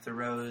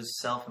 Thoreau's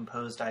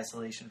self-imposed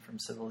isolation from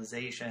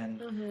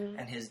civilization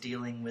and his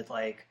dealing with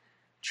like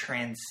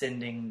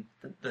transcending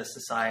the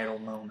societal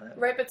moment.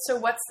 Right, but so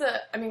what's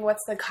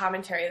the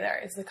commentary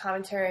there? Is the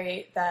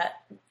commentary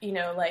that,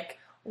 like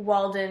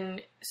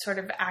Walden sort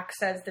of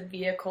acts as the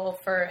vehicle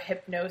for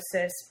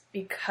hypnosis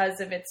because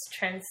of its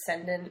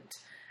transcendent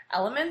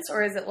elements,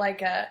 or is it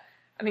like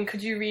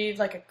could you read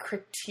like a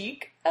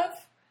critique of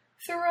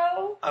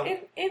Thoreau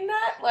in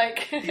that? Like,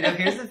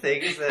 here's the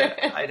thing is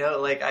that I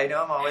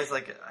know I'm always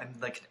like, I'm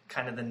like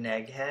kind of the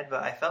neg head,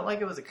 but I felt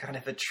like it was a kind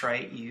of a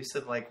trite use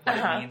of like what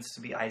it means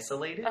to be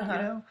isolated,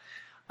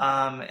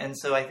 and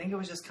so I think it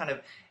was just kind of,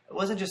 it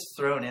wasn't just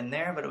thrown in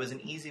there, but it was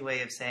an easy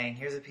way of saying,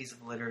 here's a piece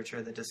of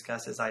literature that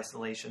discusses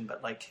isolation,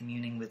 but like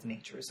communing with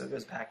nature. So it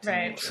goes back to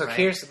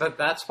nature. So but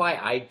that's why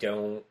I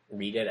don't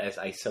read it as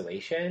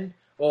isolation.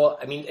 Well,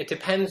 I mean, it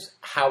depends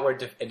how we're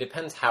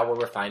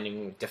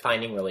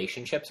defining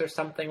relationships or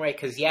something, right?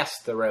 Because yes,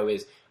 Thoreau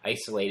is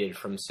isolated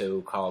from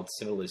so-called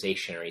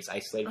civilization, or he's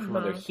isolated from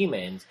other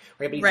humans,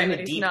 right? But he's in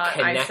a deep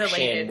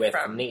connection with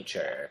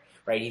nature,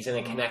 right? He's in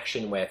a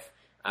connection with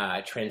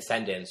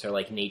transcendence, or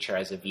like nature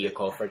as a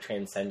vehicle for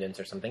transcendence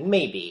or something,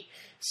 maybe.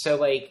 So,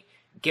 like,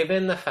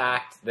 given the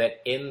fact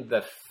that in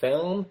the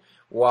film,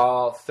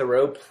 while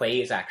Thoreau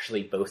plays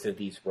actually both of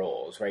these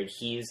roles, right?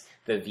 He's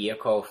the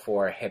vehicle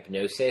for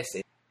hypnosis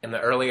in the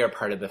earlier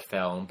part of the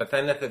film, but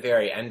then at the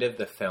very end of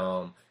the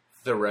film,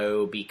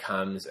 Thoreau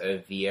becomes a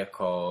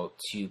vehicle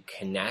to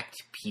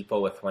connect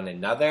people with one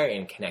another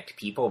and connect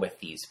people with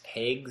these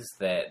pigs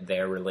that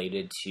they're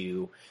related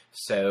to.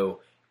 So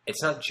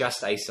it's not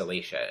just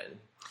isolation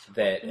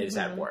that is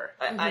at work.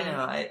 I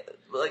know.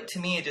 To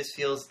me, it just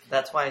feels,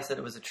 that's why I said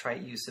it was a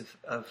trite use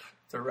of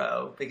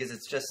Thoreau, because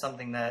it's just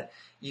something that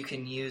you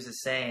can use as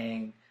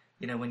saying,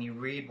 when you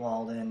read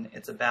Walden,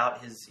 it's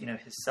about his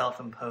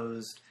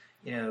self-imposed,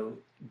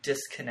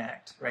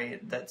 disconnect,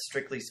 right? That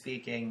strictly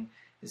speaking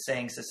is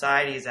saying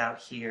society is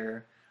out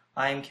here.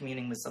 I'm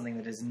communing with something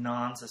that is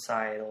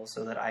non-societal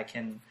so that I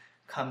can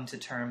come to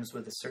terms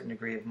with a certain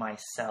degree of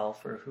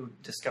myself, or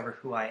discover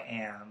who I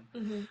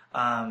am.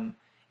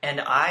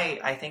 And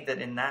I think that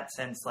in that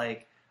sense,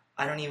 like,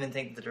 I don't even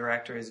think the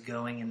director is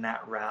going in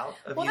that route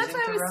of using Thoreau. Well, that's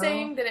why I was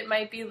saying that it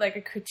might be like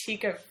a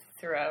critique of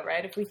Thoreau,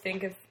 right? If we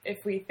think of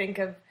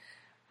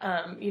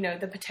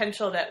the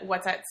potential that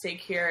what's at stake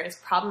here is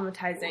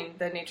problematizing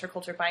the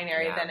nature-culture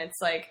binary, then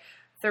it's like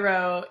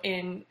Thoreau,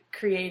 in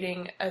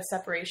creating a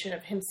separation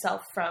of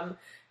himself from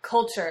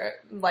culture,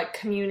 like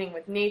communing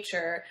with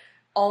nature,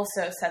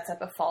 also sets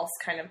up a false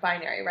kind of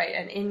binary, right?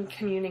 And in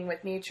communing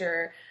with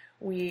nature,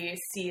 we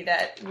see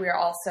that we're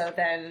also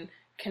then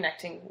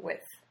connecting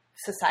with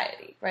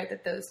society, right?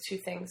 That those two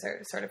things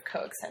are sort of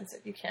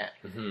coextensive. You can't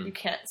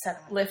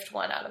lift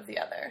one out of the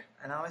other.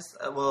 And I always,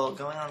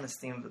 going on this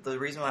theme, the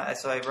reason why,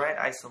 I write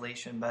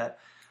isolation, but,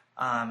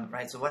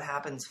 right, so what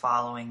happens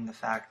following the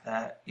fact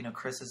that,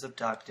 Chris is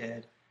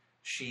abducted,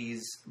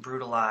 she's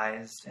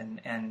brutalized,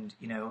 and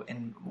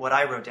what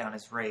I wrote down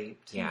is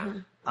raped.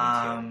 Yeah.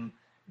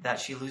 That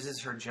she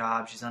loses her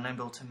job, she's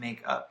unable to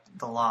make up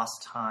the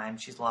lost time,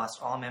 she's lost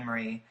all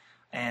memory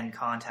and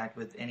contact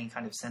with any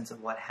kind of sense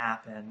of what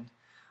happened.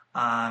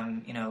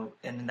 And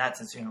in that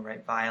sense,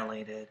 right,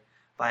 violated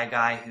by a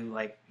guy who,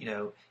 like,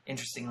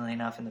 interestingly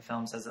enough in the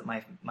film says that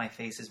my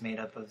face is made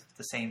up of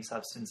the same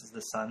substance as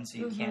the sun, so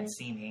you can't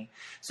see me.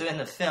 So in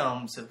the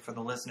film, so for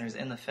the listeners,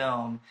 in the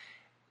film,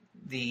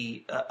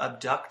 the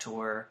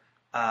abductor,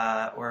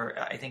 or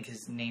I think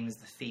his name is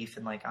the thief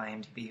in like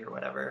IMDb or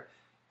whatever,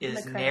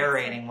 is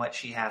narrating what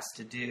she has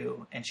to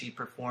do, and she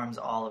performs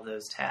all of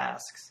those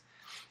tasks.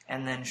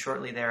 And then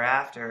shortly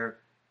thereafter,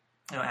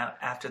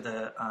 after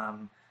the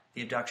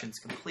abduction's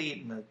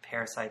complete and the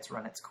parasites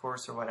run its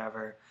course or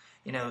whatever,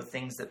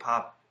 things that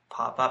pop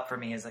up for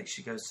me is like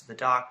she goes to the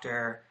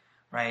doctor,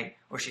 right?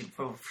 Or she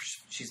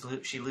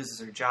loses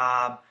her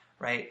job,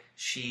 right?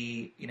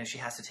 She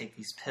has to take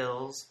these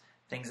pills.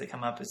 Things that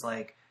come up is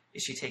like,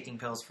 is she taking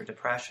pills for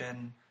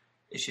depression,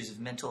 issues of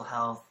mental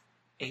health,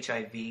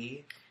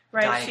 HIV?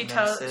 Right. She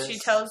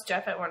tells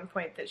Jeff at one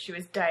point that she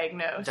was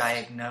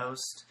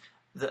diagnosed.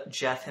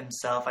 Jeff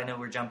himself, I know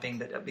we're jumping,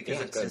 but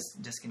because it's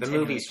just discontinuous. The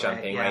movie's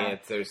jumping,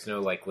 right? There's no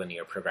like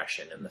linear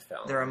progression in the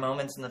film. There are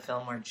moments in the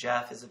film where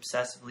Jeff is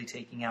obsessively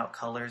taking out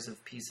colors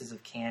of pieces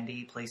of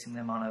candy, placing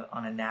them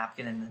on a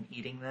napkin, and then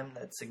eating them.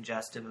 That's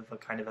suggestive of a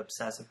kind of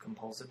obsessive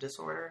compulsive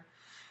disorder.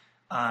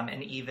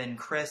 And even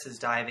Chris is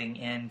diving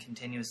in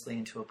continuously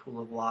into a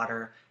pool of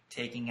water,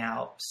 taking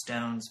out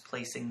stones,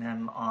 placing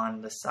them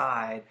on the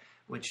side,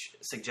 which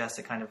suggests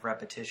a kind of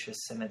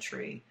repetitious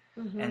symmetry.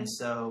 And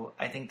so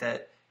I think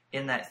that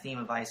in that theme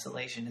of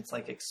isolation, it's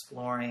like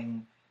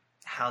exploring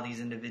how these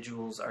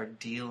individuals are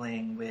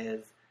dealing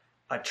with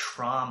a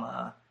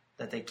trauma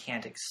that they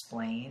can't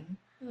explain.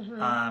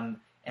 And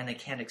they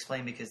can't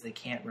explain because they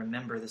can't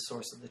remember the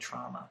source of the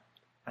trauma.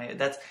 Right?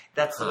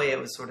 That's the way it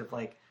was sort of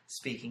like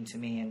speaking to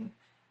me. And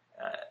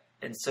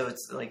so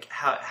it's like,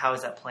 how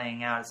is that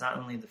playing out? It's not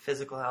only the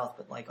physical health,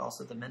 but like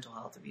also the mental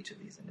health of each of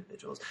these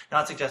individuals.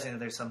 Not suggesting that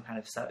there's some kind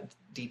of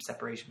deep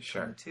separation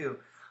between the two,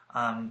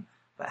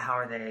 but how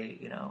are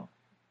they,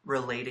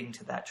 relating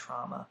to that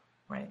trauma,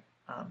 right?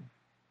 The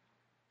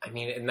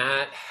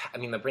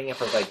bringing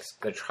up of like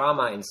the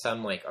trauma and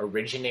some like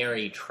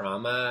originary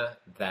trauma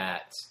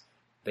that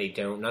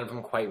none of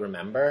them quite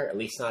remember, at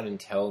least not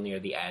until near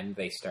the end,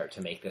 they start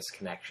to make this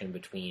connection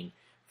between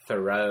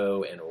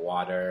Thoreau and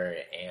water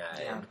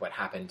and what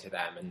happened to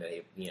them, and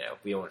they,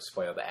 we won't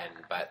spoil the end,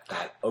 but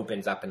that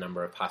opens up a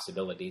number of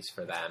possibilities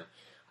for them.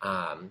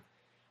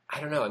 I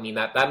don't know.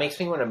 That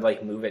makes me want to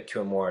like move it to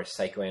a more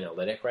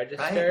psychoanalytic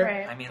register.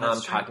 Right.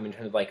 That's talking in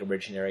terms of like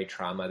originary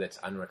trauma that's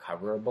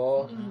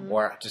unrecoverable,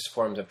 or just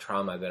forms of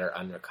trauma that are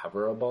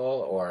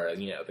unrecoverable, or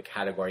the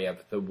category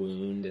of the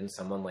wound in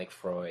someone like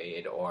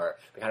Freud, or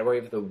the category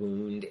of the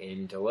wound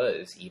in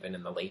Deleuze, even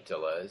in the late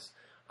Deleuze.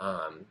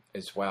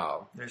 As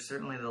well. There's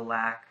certainly the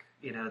lack,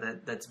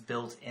 that's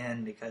built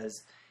in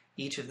because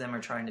each of them are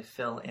trying to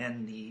fill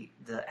in the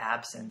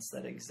absence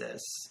that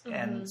exists. Mm-hmm.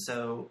 And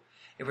so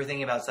if we're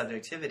thinking about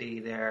subjectivity,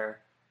 their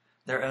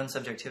own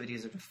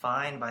subjectivities are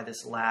defined by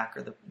this lack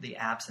or the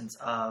absence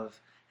of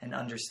an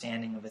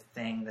understanding of a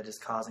thing that is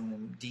causing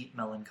them deep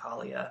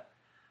melancholia.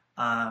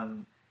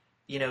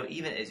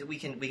 Even we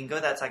can go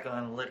that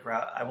psychoanalytic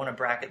route. I want to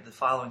bracket the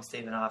following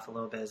statement off a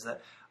little bit: is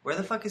that where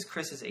the fuck is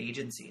Chris's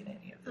agency in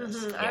any of this?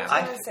 Mm-hmm.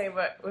 I was going to say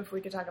if we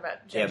could talk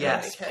about Jeff.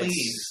 Yes,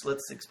 please.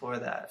 Let's explore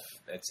that.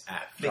 It's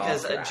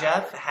because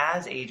Jeff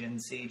has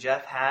agency.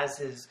 Jeff has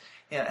his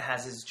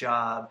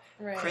job.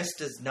 Right. Chris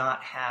does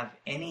not have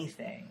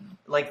anything.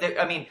 Like,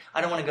 I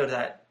don't want to go to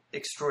that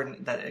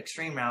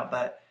extreme route,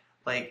 but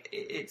like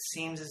it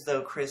seems as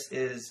though Chris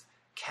is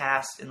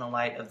cast in the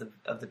light of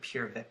the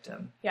pure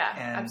victim. Yeah,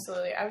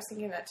 absolutely. I was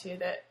thinking that too.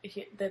 That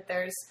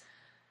there's,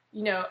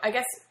 I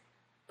guess.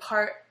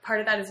 Part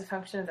of that is a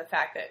function of the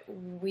fact that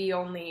we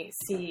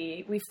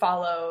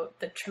follow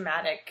the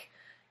traumatic,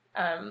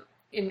 the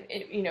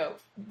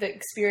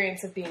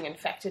experience of being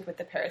infected with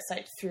the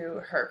parasite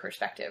through her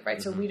perspective, right?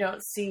 Mm-hmm. So we don't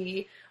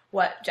see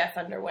what Jeff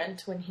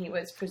underwent when he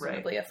was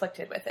presumably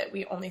afflicted with it.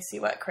 We only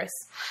see what Chris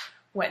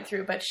went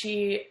through. But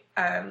she,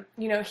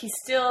 he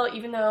still,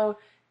 even though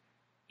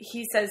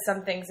he says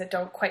some things that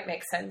don't quite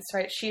make sense,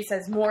 right? She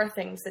says more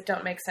things that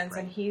don't make sense,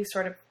 and he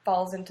sort of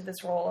falls into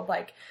this role of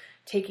like,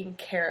 taking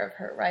care of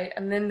her, right?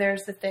 And then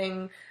there's the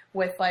thing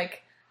with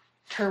like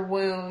her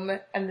womb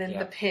and then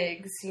the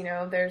pigs,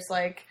 there's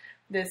like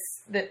this,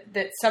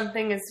 that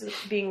something is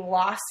being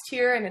lost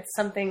here, and it's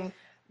something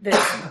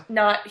that's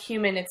not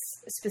human,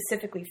 it's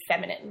specifically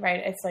feminine,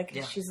 right? It's like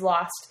she's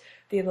lost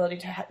the ability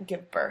to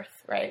give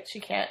birth, right? She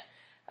can't,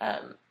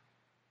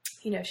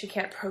 she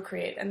can't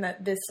procreate, and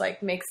that this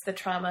like makes the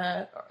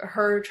trauma,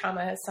 her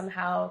trauma has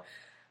somehow,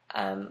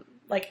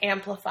 like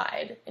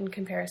amplified in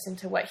comparison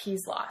to what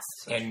he's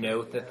lost. And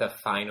note that the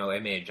final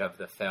image of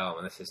the film,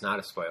 and this is not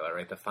a spoiler,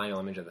 right? The final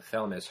image of the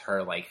film is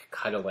her like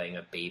cuddling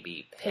a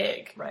baby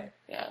pig. Right.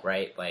 Yeah.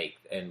 Right? Like,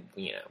 and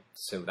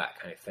so that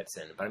kind of fits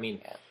in. But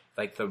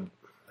like the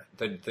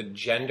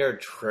gender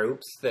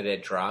tropes that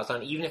it draws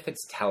on, even if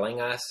it's telling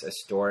us a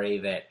story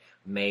that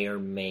may or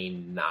may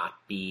not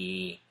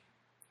be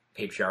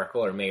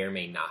patriarchal or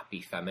may not be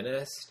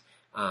feminist,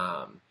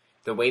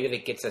 the way that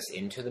it gets us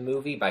into the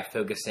movie by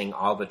focusing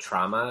all the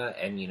trauma,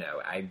 and,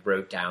 I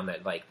wrote down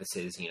that, like, this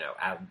is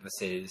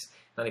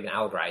not even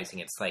allegorizing,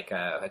 it's like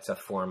it's a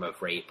form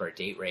of rape or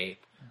date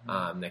rape,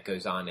 that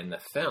goes on in the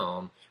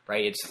film,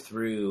 right? It's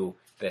through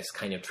this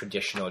kind of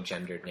traditional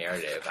gendered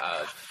narrative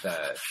of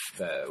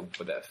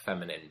the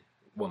feminine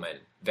woman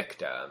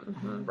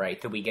victim, right?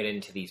 That we get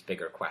into these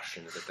bigger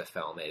questions that the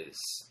film is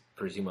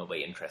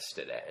presumably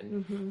interested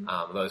in.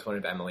 Although as one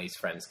of Emily's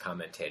friends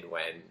commented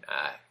when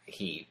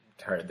he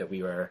heard that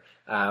we were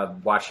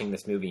watching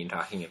this movie and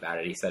talking about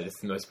it, he said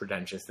it's the most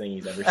pretentious thing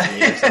he's ever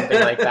seen or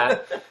something like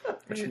that.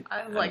 Which,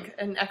 like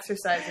an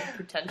exercise in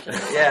pretension.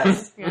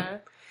 Yes. Yeah.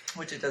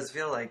 Which it does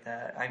feel like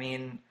that.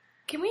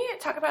 Can we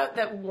talk about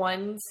that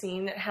one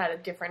scene that had a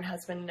different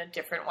husband and a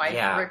different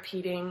wife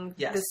repeating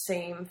the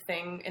same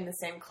thing in the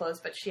same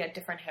clothes, but she had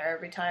different hair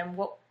every time?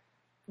 What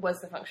was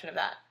the function of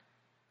that?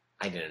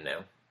 I didn't know.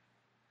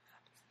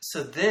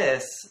 So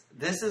this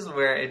is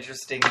where,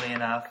 interestingly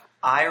enough,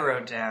 I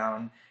wrote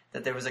down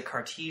that there was a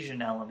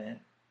Cartesian element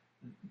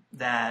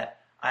that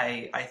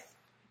I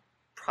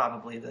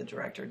probably the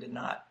director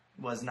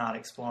was not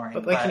exploring.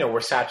 But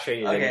we're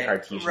saturated in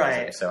Cartesianism,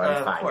 right, so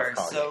I'm fine. Of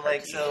course. So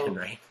Cartesian,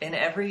 right? In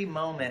every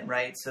moment,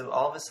 right? So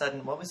all of a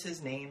sudden, what was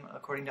his name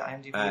according to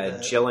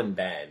IMDb? Jill and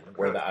Ben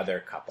were the other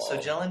couple. So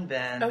Jill and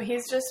Ben. Oh,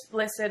 he's just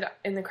listed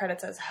in the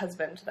credits as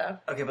husband, though.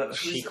 Okay, but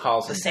she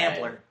calls the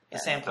sampler? The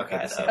sampler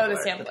guy. The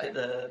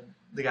sampler.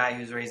 The guy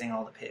who's raising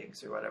all the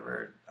pigs or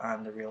whatever,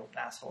 the real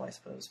asshole, I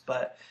suppose.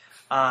 But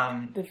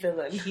the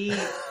villain.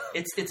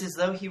 It's as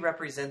though he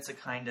represents a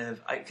kind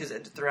of, because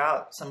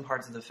throughout some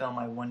parts of the film,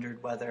 I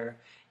wondered whether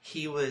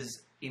he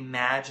was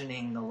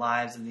imagining the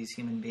lives of these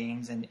human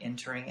beings and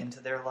entering into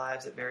their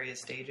lives at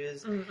various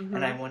stages. Mm-hmm.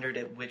 And I wondered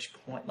at which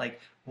point,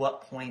 like,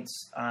 what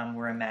points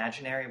were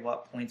imaginary,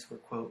 what points were,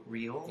 quote,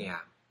 real. Yeah.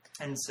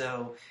 And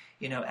so,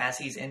 you know, as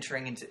he's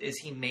entering into, is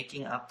he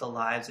making up the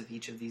lives of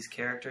each of these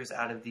characters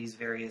out of these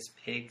various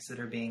pigs that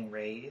are being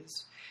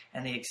raised?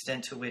 And the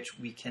extent to which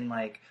we can,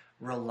 like,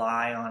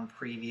 rely on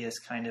previous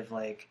kind of,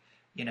 like,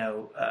 you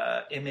know,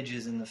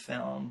 images in the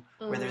film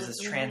where there's this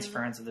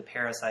transference of the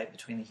parasite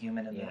between the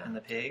human and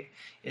the pig,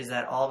 is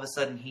that all of a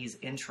sudden he's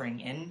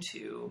entering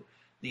into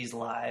these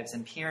lives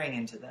and peering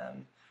into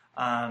them.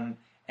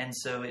 And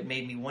so it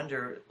made me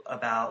wonder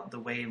about the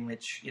way in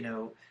which, you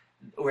know,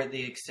 or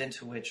the extent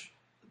to which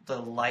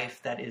the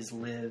life that is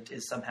lived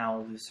is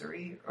somehow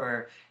illusory,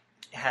 or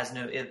has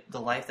no,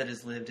 the life that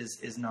is lived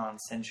is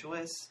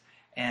non-sensuous,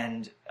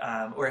 and,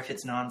 or if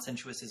it's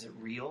non-sensuous, is it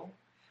real?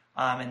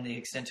 And the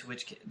extent to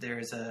which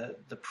there's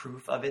the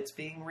proof of its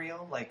being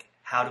real, like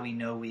how do we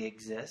know we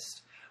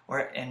exist? Or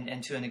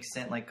and to an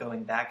extent, like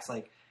going back, it's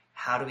like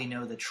how do we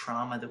know the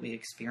trauma that we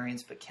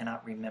experience but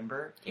cannot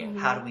remember? Mm-hmm.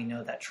 How do we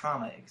know that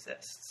trauma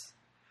exists?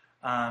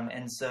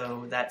 And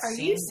so that Are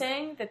you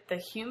saying that the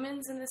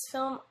humans in this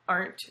film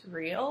aren't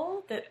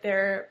real? That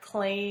they're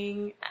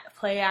play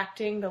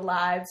acting the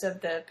lives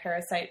of the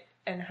parasite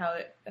and how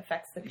it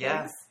affects the pigs?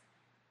 Yeah.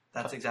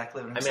 That's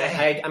exactly what I'm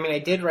saying. I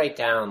did write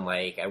down,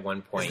 like, at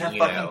one point, Isn't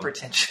that fucking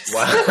pretentious?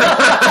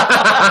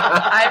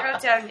 I wrote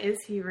down,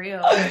 is he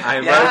real?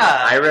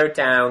 I wrote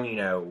down, you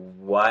know,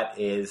 what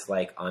is,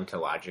 like,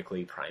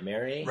 ontologically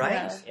primary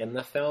in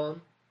the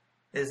film.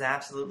 It is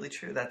absolutely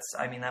true. That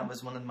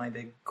was one of my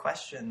big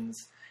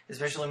questions,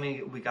 especially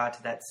when we got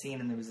to that scene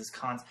and there was this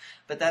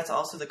but that's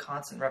also the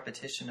constant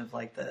repetition of,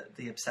 like,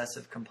 the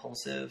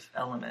obsessive-compulsive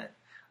element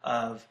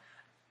of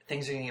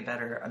things are going to get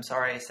better. I'm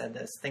sorry I said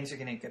this. Things are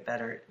going to get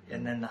better.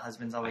 And then the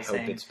husband's always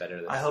saying,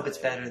 I hope it's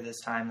better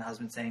this time. The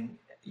husband's saying,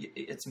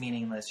 it's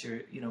meaningless.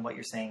 What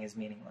you're saying is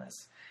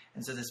meaningless.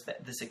 And so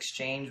this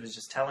exchange was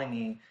just telling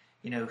me,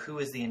 you know, who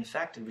is the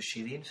infected? Was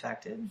she the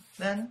infected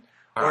then?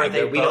 Or we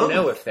don't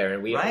know if they're,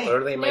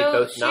 or they might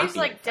both not be. She's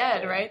like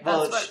dead, right?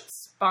 That's what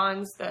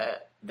spawns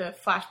the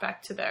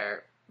flashback to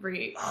their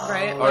right?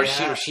 Or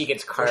she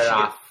gets carted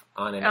off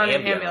on an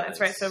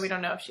ambulance, right? So we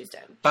don't know if she's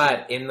dead.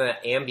 But in the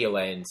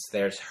ambulance,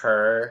 there's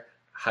her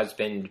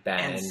husband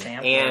Ben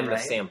and the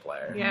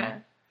sampler. Yeah.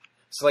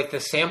 So, like,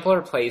 the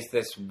sampler plays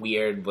this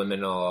weird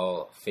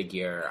liminal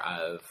figure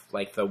of,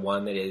 like, the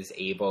one that is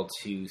able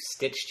to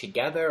stitch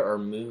together or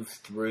move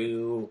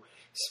through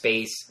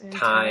space,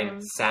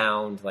 time,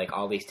 sound, like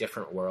all these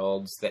different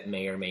worlds that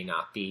may or may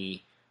not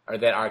be, or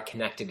that are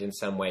connected in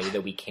some way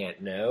that we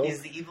can't know.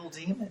 He's the evil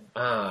demon.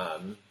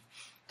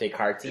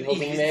 Descartes' evil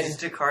demon? He's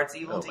Descartes'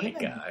 evil demon.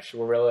 Oh my gosh,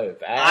 we're really...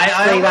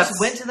 I almost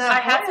went to that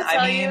I have to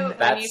tell you,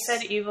 when you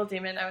said evil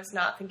demon, I was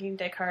not thinking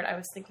Descartes, I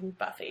was thinking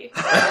Buffy.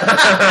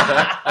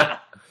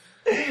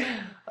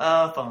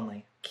 If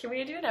only. Can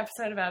we do an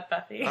episode about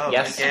Buffy? Oh,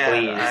 yes,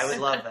 please. I would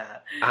love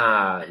that.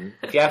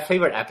 If you have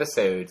favorite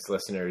episodes,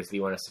 listeners, that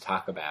you want us to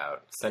talk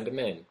about, send them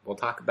in. We'll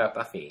talk about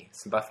Buffy,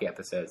 some Buffy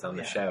episodes on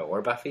the show,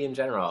 or Buffy in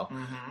general.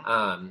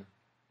 Mm-hmm.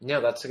 No,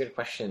 that's a good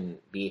question,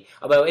 B.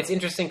 Although it's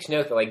interesting to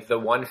note that, like, the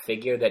one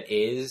figure that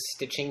is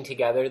stitching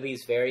together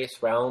these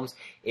various realms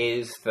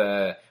is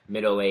the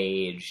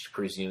middle-aged,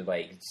 presumed,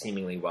 like,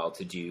 seemingly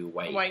well-to-do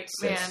white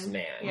cis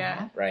man.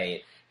 Yeah.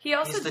 Right? He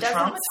also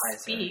doesn't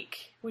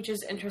speak, which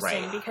is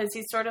interesting because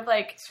he's sort of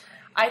like,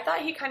 I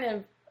thought he kind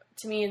of,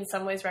 to me, in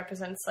some ways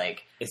represents,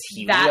 like, is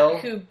he that real?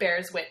 Who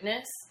bears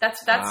witness.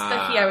 That's the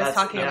he I was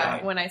talking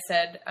about when I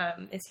said,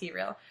 is he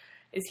real?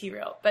 Is he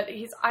real? But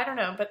I don't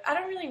know. But I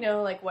don't really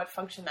know, like, what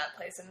function that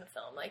plays in the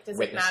film. Like, does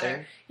it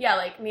matter? Yeah,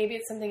 like, maybe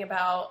it's something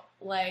about,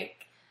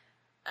 like,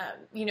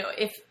 you know,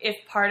 if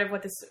part of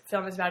what this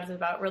film is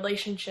about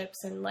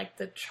relationships and, like,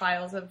 the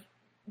trials of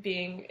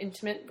being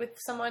intimate with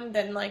someone,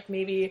 then, like,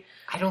 maybe...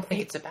 I don't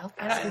think it's about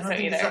that. I don't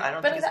think so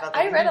either.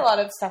 I read a lot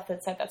of stuff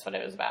that said that's what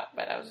it was about,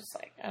 but I was just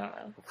like, I don't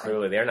know.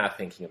 Clearly, they're not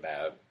thinking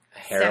about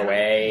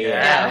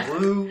Haraway.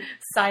 Woo.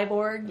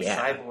 Cyborgs.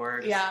 Yeah.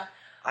 Cyborgs. Yeah.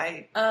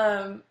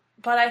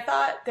 But I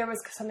thought there was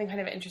something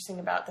kind of interesting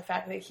about the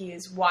fact that he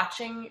is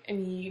watching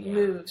and he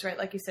moves, right?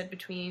 Like you said,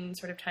 between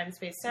sort of time,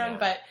 space, sound,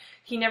 but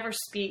he never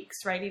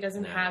speaks, right? He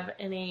doesn't have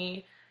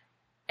any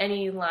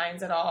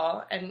lines at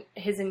all. And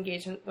his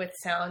engagement with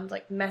sound,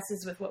 like,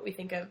 messes with what we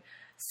think of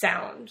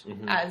sound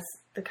as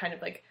the kind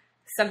of, like,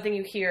 something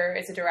you hear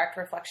is a direct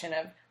reflection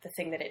of the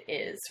thing that it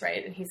is,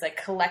 right? And he's,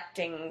 like,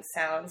 collecting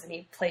sounds and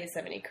he plays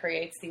them and he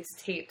creates these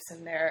tapes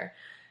and they're...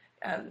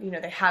 you know,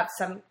 they have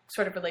some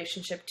sort of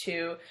relationship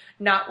to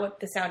not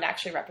what the sound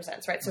actually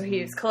represents, right? So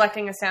he's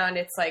collecting a sound.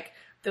 It's like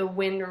the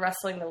wind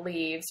rustling the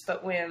leaves.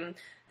 But when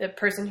the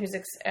person who's,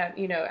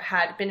 you know,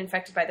 had been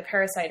infected by the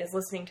parasite is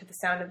listening to the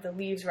sound of the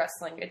leaves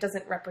rustling, it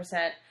doesn't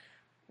represent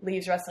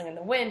leaves rustling in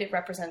the wind. It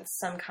represents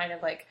some kind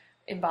of, like,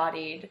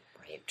 embodied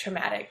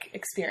traumatic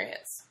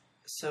experience.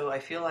 So I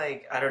feel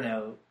like, I don't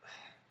know.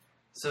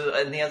 So,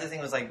 and the other thing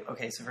was, like,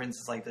 okay, so for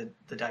instance, like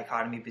the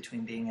dichotomy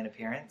between being and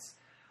appearance.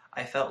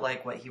 I felt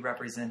like what he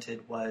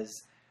represented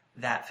was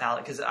that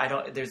because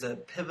there's a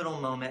pivotal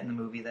moment in the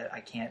movie that I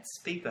can't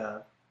speak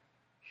of.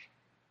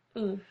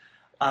 Where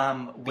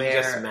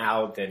you just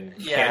mouthed and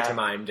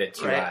pantomimed it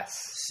to us.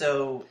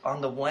 So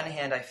on the one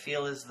hand, I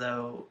feel as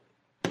though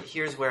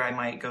here's where I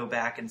might go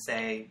back and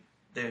say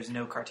there's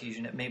no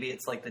Cartesian. Maybe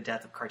it's like the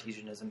death of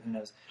Cartesianism. Who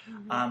knows?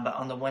 Mm-hmm. But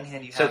on the one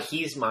hand, you have... So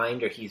he's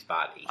mind or he's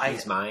body?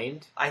 He's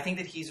mind? I think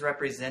that he's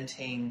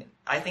representing...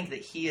 I think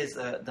that he is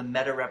the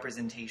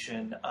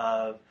meta-representation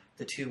of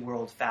the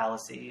two-world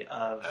fallacy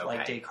of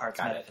like Descartes'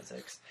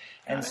 metaphysics.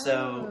 And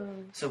so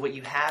what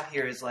you have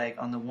here is like,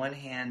 on the one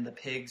hand, the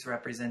pigs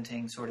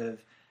representing sort of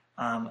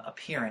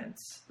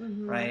appearance,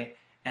 right?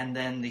 And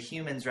then the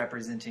humans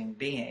representing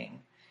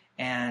being.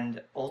 And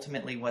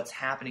ultimately what's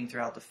happening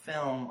throughout the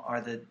film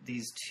are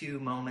these two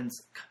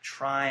moments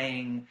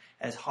trying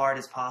as hard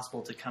as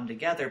possible to come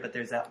together, but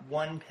there's that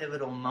one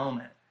pivotal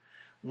moment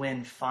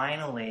when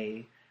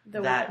finally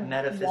that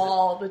metaphysical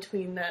wall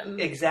between them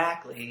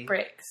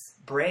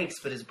breaks,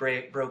 but is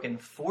broken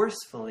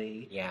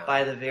forcefully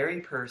by the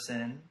very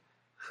person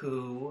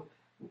who,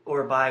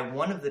 or by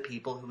one of the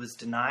people who was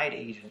denied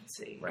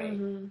agency. Right.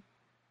 Mm-hmm.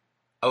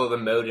 Oh, the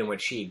mode in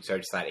which she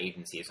exerts that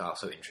agency is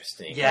also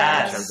interesting.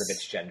 Yes. In terms of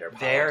its gender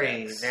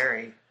politics. Very,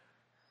 very.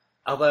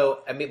 Although,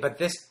 I mean, but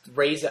this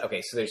raises...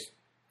 Okay, so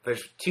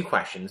there's two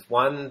questions.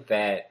 One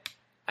that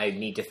I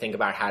need to think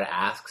about how to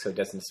ask so it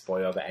doesn't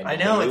spoil the end of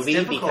the movie. It's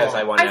difficult. Because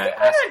I want to ask the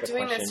question. I think we're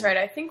not doing this right.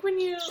 I think when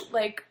you,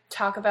 like,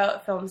 talk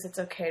about films, it's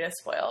okay to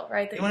spoil,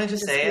 right? That you want to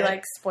just say be it?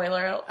 Like,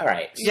 spoiler... All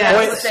right. Yeah,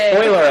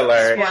 spoiler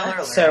alert. Spoiler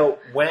alert. So,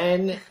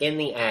 when, in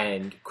the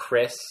end,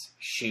 Chris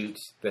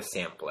shoots the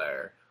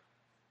sampler...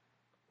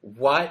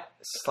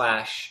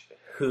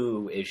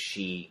 Who is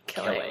she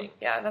killing?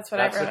 Yeah, that's what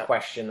I wrote. That's the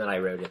question that I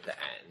wrote at the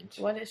end.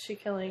 What is she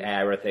killing?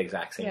 I wrote the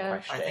exact same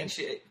question. I think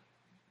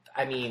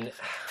I mean,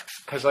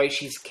 because like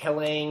she's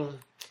killing,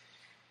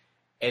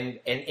 and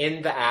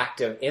in that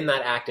act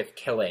of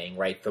killing,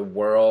 right? The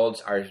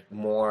worlds are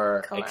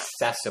more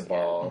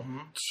accessible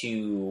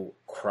to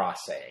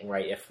crossing,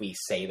 right? If we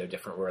say they're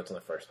different worlds in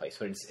the first place,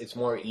 so it's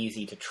more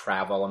easy to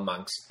travel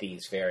amongst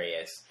these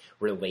various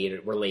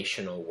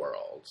relational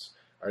worlds.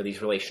 Or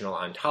these relational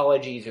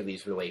ontologies, or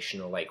these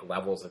relational like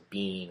levels of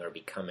being or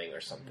becoming,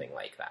 or something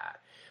like that.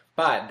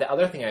 But the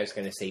other thing I was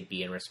going to say,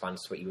 in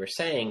response to what you were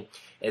saying,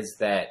 is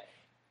that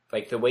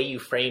like the way you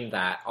framed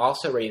that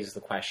also raises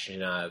the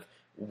question of,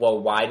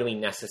 well, why do we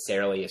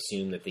necessarily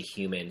assume that the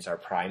humans are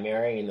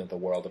primary and that the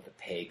world of the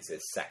pigs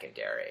is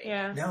secondary?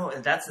 Yeah. No,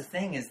 that's the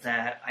thing, is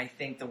that I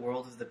think the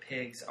world of the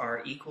pigs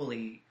are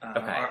equally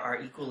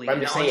are equally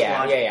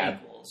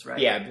equals, right?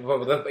 Yeah,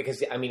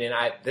 because I mean,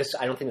 I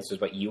don't think this is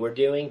what you were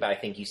doing, but I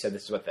think you said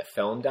this is what the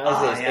film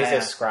does is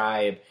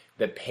ascribe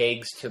the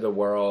pigs to the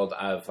world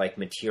of like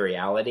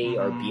materiality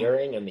or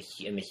being, and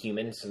the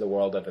humans to the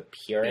world of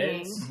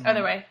appearance.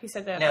 Other way, he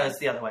said that. No, it's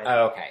the other way.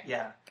 Oh, okay.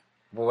 Yeah.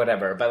 Well,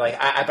 whatever. But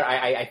like,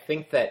 I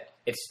think that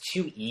it's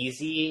too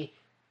easy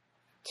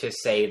to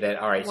say that.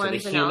 All right, so the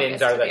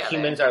humans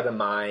are the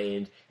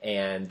mind,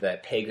 and the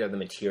pigs are the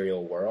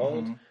material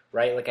world,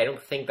 right? Like, I don't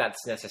think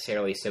that's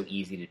necessarily so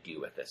easy to do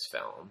with this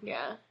film.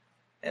 Yeah.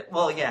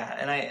 Well, yeah,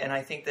 and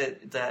I think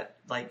that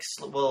like,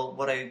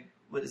 what I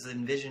was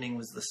envisioning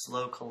was the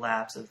slow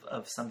collapse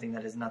of something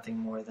that is nothing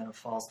more than a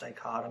false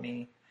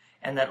dichotomy,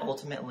 and that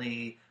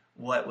ultimately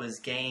what was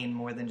gained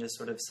more than just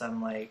sort of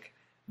some like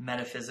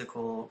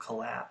metaphysical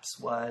collapse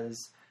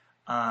was,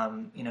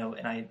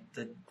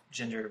 the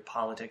gender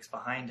politics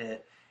behind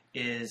it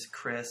is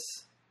Chris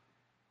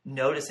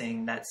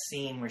noticing that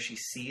scene where she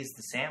sees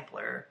the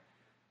sampler.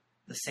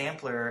 The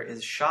sampler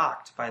is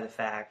shocked by the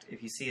fact,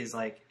 if you see his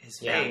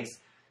face,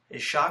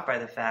 is shocked by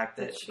the fact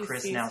that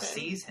Chris now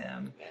sees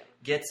him,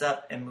 gets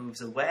up and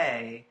moves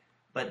away,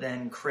 but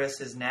then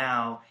Chris is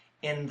now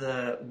in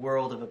the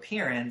world of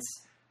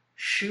appearance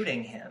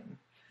shooting him.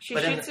 She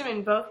shoots him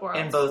in both worlds.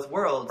 In both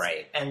worlds.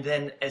 Right. And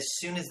then as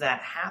soon as that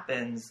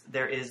happens,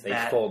 there is they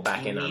fold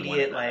back in on one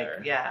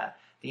another.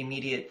 The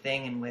immediate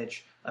thing in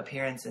which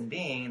appearance and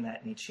being, in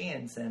that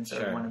Nietzschean sense,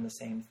 are one and the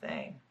same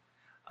thing.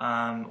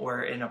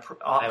 Or in a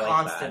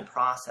constant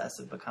process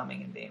of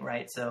becoming and being,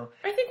 right? So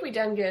I think we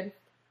done good.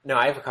 No,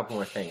 I have a couple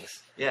more things.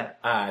 Yeah.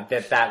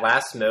 That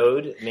last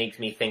mode makes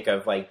me think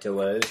of like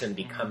Deleuze and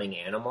Becoming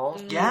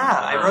Animal. Yeah,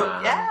 I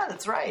wrote. Yeah,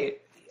 that's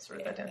right.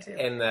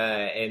 In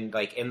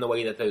the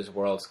way that those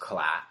worlds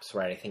collapse,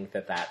 right? I think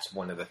that that's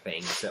one of the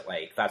things that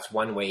like that's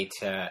one way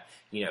to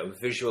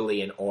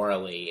visually and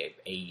orally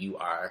you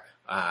are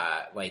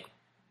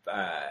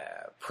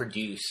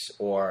produce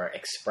or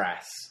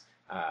express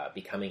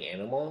becoming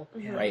animal,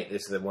 right?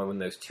 This is the one when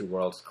those two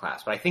worlds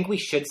collapse. But I think we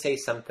should say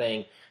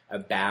something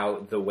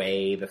about the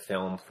way the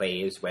film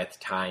plays with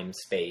time,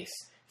 space,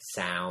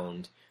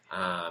 sound,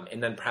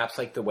 and then perhaps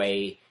like the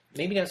way.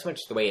 Maybe not so much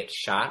the way it's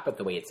shot, but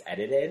the way it's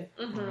edited,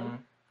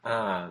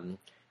 and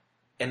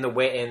the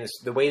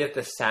way that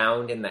the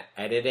sound in the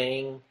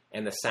editing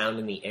and the sound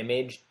in the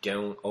image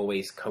don't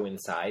always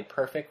coincide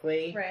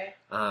perfectly. Right.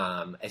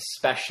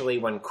 Especially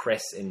when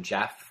Chris and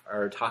Jeff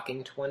are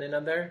talking to one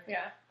another.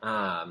 Yeah.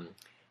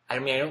 I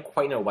mean, I don't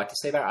quite know what to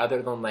say about it,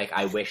 other than, like,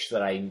 I wish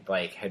that I,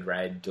 like, had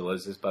read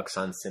Deleuze's books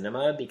on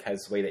cinema, because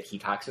the way that he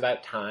talks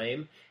about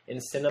time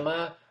in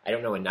cinema, I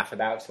don't know enough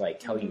about to, like,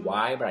 tell you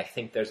why, but I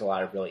think there's a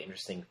lot of really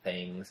interesting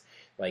things,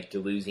 like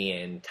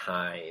Deleuzian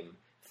time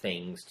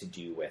things to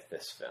do with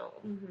this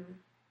film. Mm-hmm.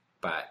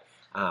 But,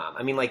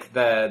 I mean, like,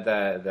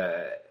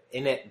 the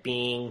in it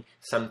being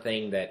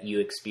something that you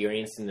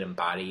experience in an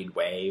embodied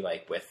way,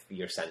 like, with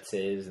your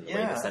senses and the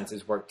way the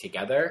senses work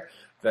together,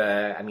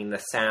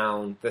 the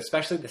sound,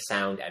 especially the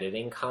sound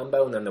editing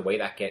combo, and then the way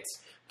that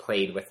gets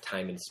played with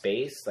time and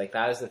space, like,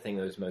 that is the thing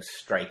that was most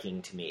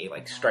striking to me,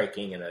 like,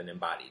 striking in an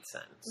embodied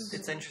sense.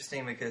 It's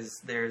interesting because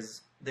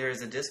there's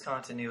a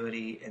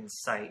discontinuity in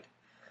sight,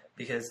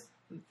 because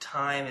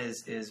time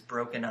is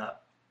broken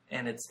up,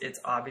 and it's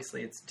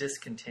obviously it's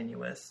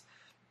discontinuous.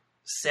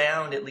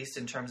 Sound, at least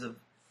in terms of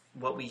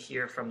what we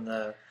hear from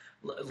the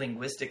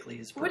linguistically,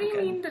 is broken. What do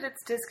you mean that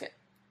it's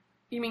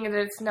You mean that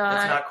it's not...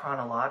 It's not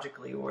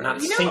chronologically ordered.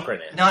 Not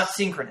synchronous. Not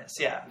synchronous,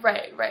 yeah.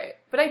 Right.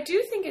 But I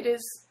do think it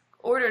is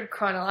ordered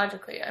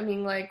chronologically. I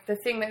mean, like, the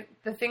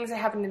things that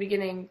happen in the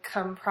beginning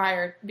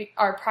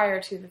are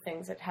prior to the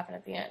things that happen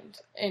at the end,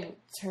 in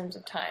terms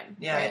of time.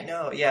 Yeah, right?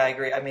 no, yeah, I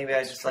agree. Maybe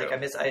I just, like, I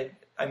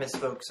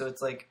misspoke. So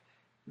it's like,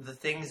 the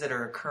things that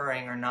are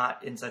occurring are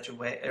not in such a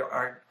way,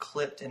 are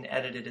clipped and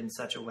edited in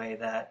such a way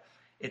that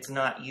it's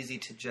not easy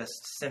to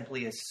just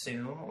simply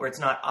assume, or it's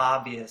not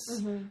obvious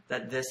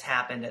that this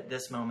happened at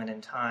this moment in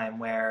time,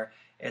 where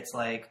it's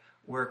like,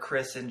 were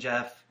Chris and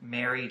Jeff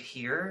married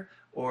here,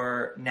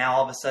 or now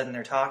all of a sudden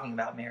they're talking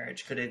about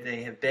marriage? Could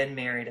they have been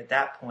married at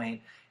that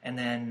point, and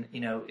then,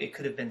 it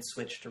could have been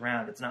switched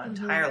around? It's not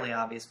entirely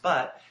obvious,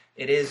 but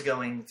it is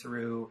going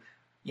through,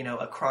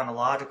 a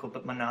chronological,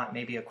 but not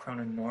maybe a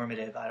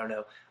chrononormative, I don't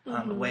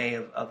know, way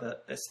of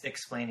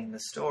explaining the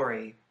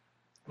story.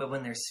 But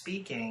when they're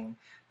speaking,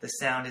 the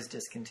sound is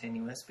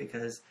discontinuous,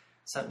 because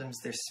sometimes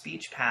their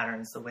speech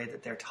patterns, the way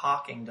that they're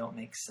talking,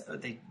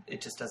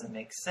 it just doesn't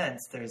make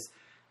sense.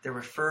 They're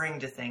referring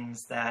to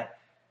things that,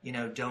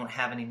 don't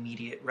have an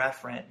immediate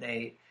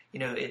referent.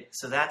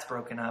 So that's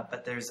broken up,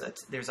 but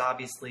there's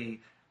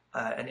obviously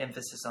an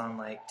emphasis on,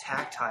 like,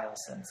 tactile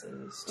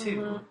senses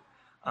too.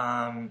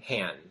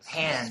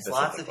 Hands,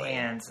 lots of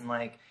hands,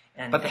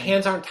 but the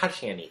hands aren't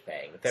touching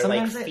anything. They're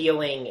like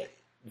feeling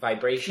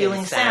vibration,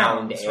 sound,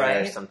 sounds, air,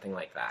 right? Something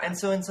like that. And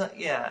so,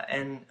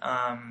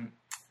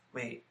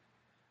 wait,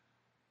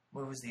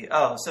 what was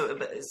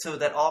so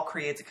that all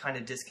creates a kind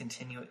of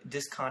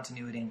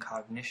discontinuity in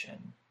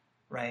cognition,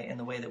 right? In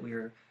the way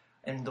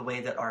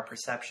that our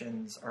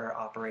perceptions are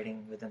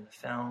operating within the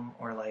film,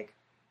 or, like,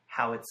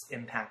 how it's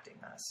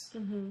impacting us.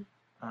 So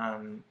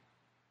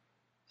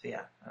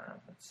yeah, I don't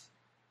know.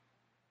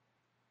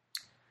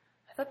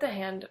 I thought the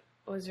hand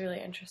was really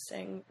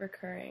interesting,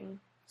 recurring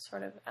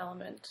sort of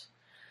element.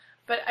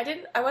 But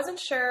I wasn't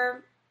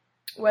sure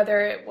whether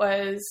it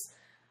was,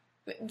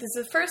 this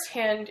is the first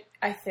hand,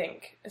 I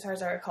think, as far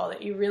as I recall,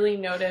 that you really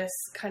notice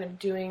kind of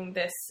doing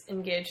this,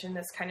 engaged in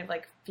this kind of,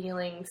 like,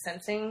 feeling,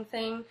 sensing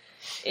thing,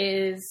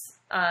 is,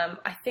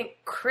 I think,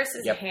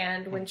 Chris's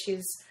hand when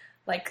she's,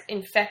 like,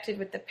 infected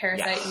with the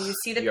parasite, and you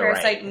see the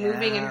parasite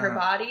moving in her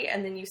body,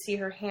 and then you see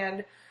her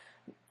hand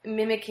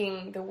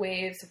mimicking the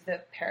waves of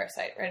the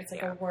parasite, right? It's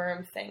like a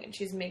worm thing, and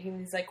she's making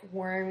these, like,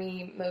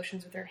 wormy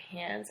motions with her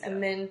hands.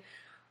 And then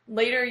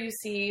later you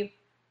see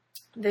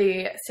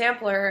the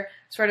sampler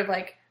sort of,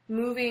 like,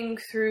 moving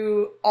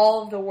through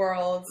all of the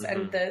worlds,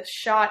 and the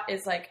shot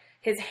is, like,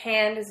 his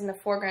hand is in the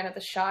foreground of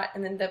the shot,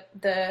 and then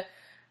the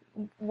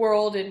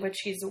world in which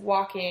he's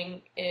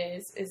walking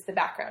is the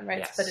background, right?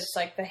 Yes. But it's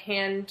like the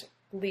hand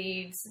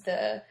leads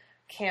the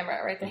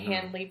camera, right? The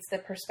hand leads the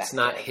perspective.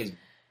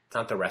 It's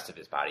not the rest of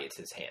his body; it's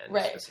his hand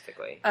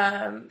specifically.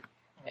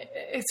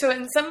 So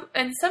in some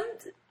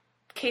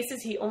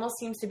cases, he almost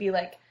seems to be,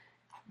 like,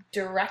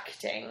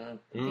 directing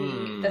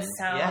the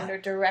sound, or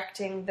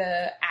directing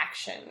the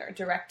action, or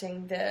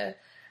directing the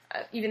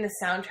even the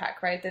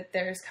soundtrack. Right? That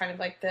there's kind of,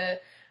 like, the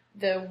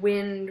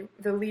wind,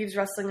 the leaves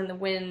rustling in the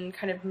wind,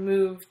 kind of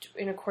moved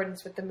in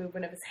accordance with the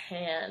movement of his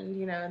hand.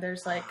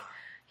 There's, like,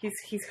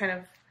 he's kind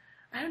of.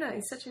 I don't know.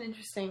 He's such an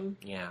interesting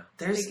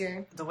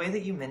figure. The way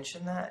that you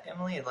mentioned that,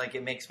 Emily, like,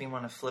 it makes me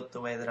want to flip the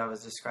way that I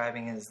was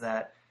describing, is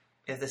that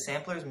if the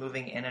sampler is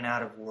moving in and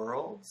out of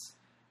worlds,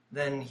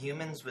 then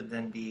humans would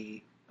then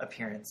be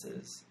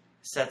appearances,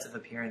 sets of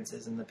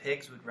appearances, and the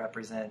pigs would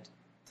represent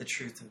the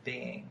truth of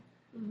being.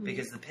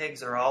 Because the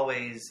pigs are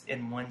always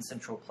in one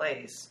central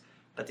place,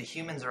 but the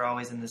humans are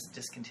always in this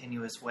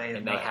discontinuous way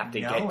of not knowing. And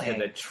they have to get to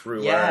the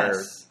truer...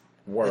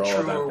 the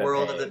truer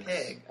world of the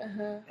pig.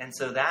 And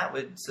so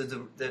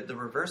the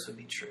reverse would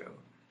be true.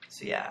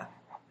 So yeah,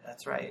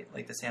 that's right.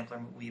 Like, the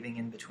sampler weaving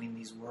in between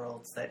these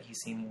worlds that he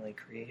seemingly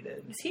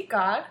created. Is he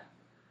God?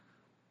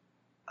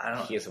 I don't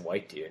know. He is a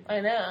white dude. I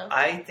know.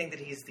 I think that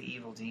he's the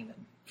evil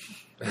demon.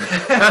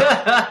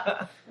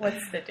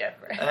 What's the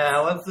difference?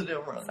 What's the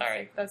difference?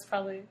 Sorry,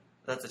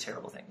 that's a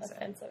terrible thing to say.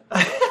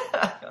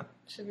 Offensive.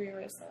 Should we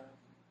erase that?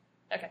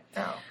 Okay.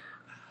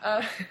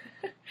 No.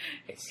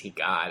 Is he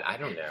God? I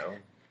don't know.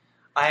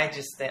 I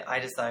just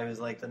thought it was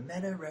like the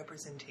meta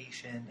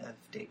representation of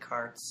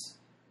Descartes'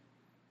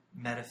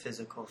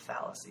 metaphysical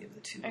fallacy of the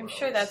two worlds. I'm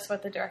sure that's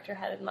what the director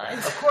had in mind.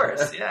 Of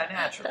course, yeah,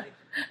 naturally.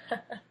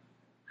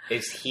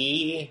 Is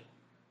he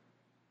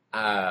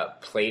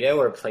Plato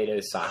or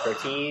Plato's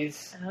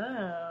Socrates?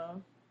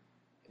 Oh.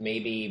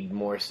 Maybe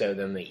more so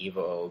than the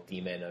evil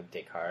demon of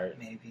Descartes.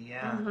 Maybe,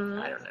 yeah. Mm-hmm.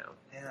 I don't know.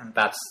 Yeah.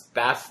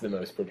 That's the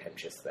most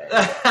pretentious thing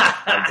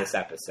of this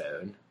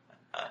episode.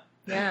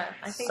 Yeah,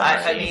 I think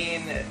I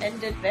mean,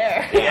 ended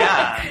there.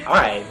 Yeah. All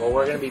right, well,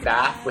 we're going to be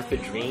back with the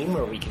dream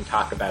where we can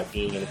talk about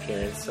being an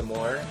appearance some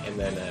more, and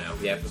then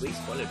we have at least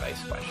one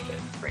advice question.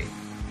 Great.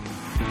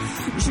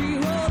 Dream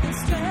of the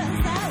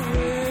stress that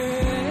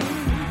way.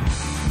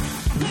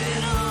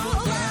 Little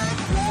black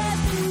dress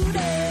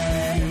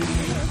today.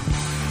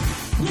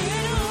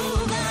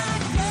 Little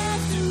black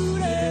dress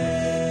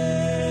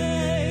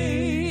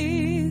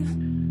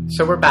today.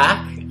 So we're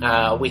back.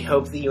 We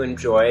hope that you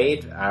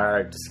enjoyed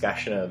our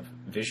discussion of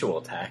visual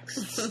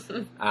texts.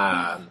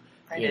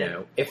 You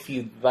know, if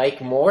you'd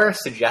like more,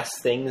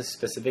 suggest things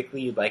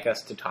specifically you'd like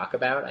us to talk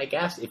about, I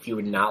guess. If you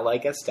would not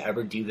like us to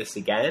ever do this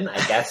again, I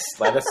guess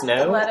let us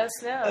know. Let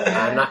us know.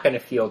 I'm not going to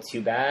feel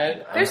too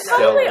bad. There's I'm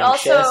still probably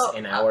anxious also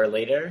an hour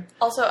later.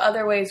 Also,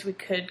 other ways we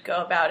could go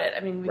about it. I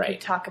mean, we Right.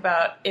 could talk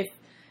about if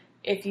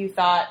you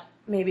thought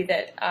maybe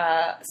that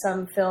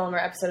some film or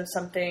episode of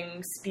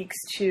something speaks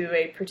to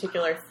a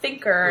particular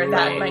thinker,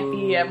 that might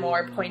be a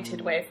more pointed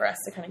way for us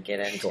to kind of get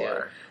into.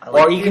 Sure.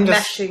 Like Or you can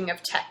just... meshing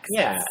of text.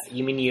 Yeah.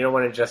 You mean you don't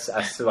want to just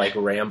us to, like,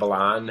 ramble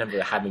on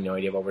having no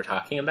idea what we're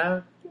talking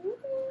about?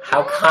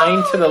 How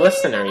kind to the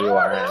listener you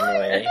are,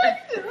 Emily.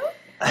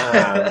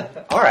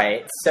 All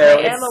right. So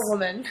I am a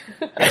woman.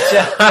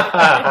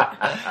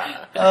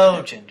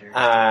 Oh, gender.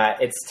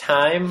 It's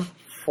time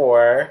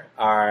for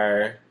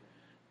our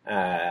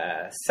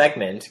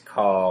segment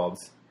called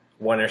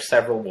One or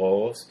Several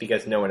Wolves,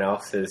 because no one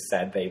else has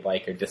said they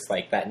like or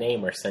dislike that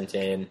name or sent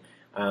in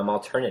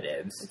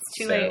alternatives. It's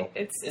too late.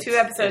 It's 2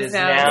 episodes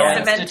now.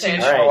 now Cemented.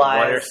 All right,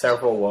 one or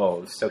several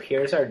wolves. So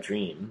here's our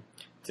dream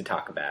to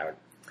talk about.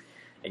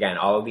 Again,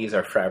 all of these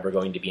are forever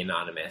going to be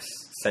anonymous.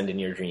 Send in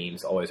your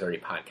dreams,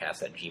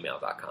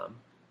 alwaysworrypodcast@gmail.com.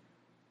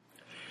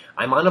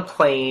 I'm on a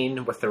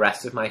plane with the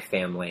rest of my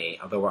family,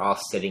 although we're all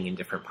sitting in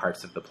different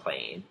parts of the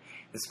plane.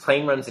 This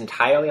plane runs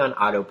entirely on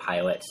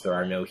autopilot, so there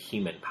are no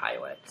human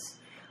pilots.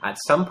 At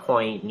some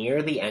point,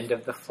 near the end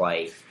of the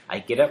flight, I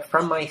get up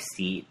from my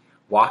seat,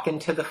 walk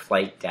into the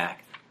flight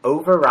deck,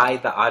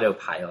 override the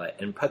autopilot,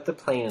 and put the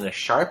plane in a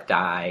sharp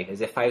dive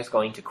as if I was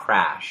going to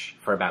crash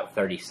for about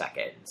 30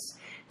 seconds.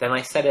 Then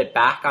I set it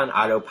back on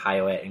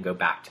autopilot and go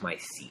back to my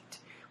seat.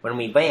 When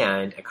we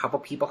land, a couple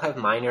people have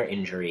minor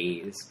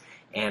injuries,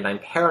 and I'm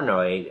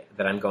paranoid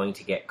that I'm going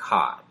to get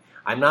caught.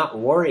 I'm not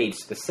worried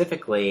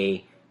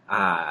specifically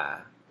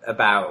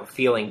about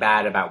feeling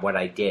bad about what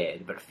I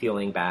did, but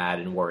feeling bad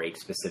and worried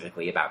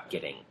specifically about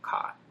getting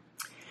caught.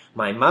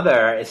 My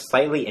mother is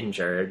slightly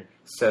injured,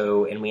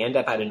 and we end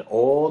up at an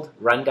old,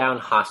 rundown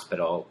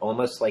hospital,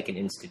 almost like an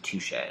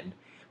institution.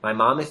 My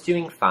mom is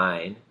doing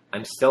fine.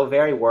 I'm still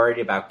very worried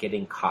about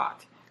getting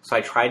caught, so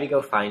I try to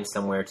go find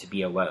somewhere to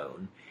be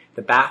alone.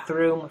 The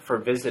bathroom for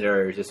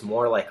visitors is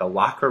more like a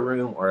locker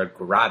room or a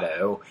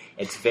grotto.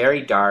 It's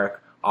very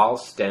dark, all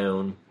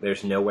stone.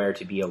 There's nowhere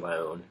to be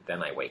alone.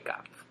 Then I wake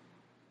up.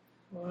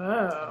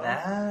 Whoa.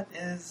 That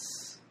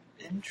is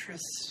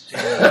interesting.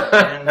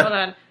 Hold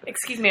on.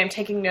 Excuse me, I'm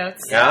taking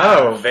notes.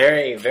 Oh,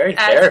 very, very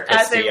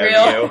therapist-y of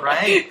you.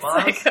 Right.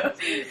 Well,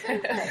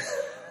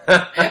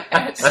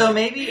 so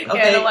maybe,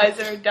 okay,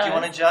 Analyzer done. Do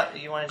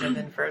you want to jump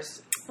in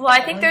first? Well,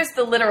 I think there's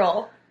the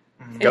literal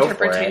Go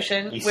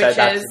interpretation, for it. You which said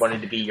that is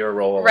wanted to be your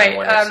role. right. In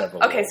one of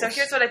several Okay, roles. so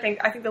here's what I think.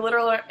 I think the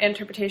literal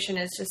interpretation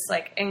is just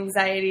like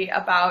anxiety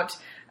about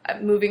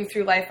moving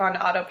through life on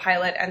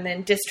autopilot, and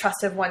then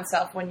distrust of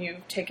oneself when you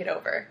take it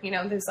over. You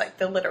know, there's like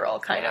the literal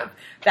kind of.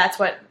 That's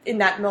what in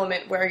that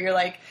moment where you're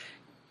like,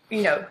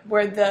 you know,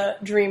 where the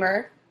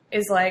dreamer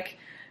is like,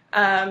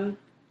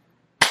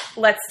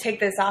 let's take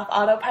this off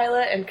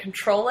autopilot and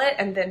control it,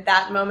 and then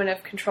that moment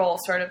of control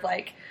sort of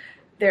like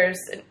there's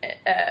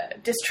a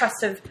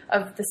distrust of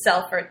the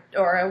self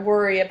or a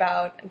worry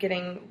about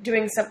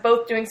doing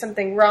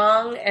something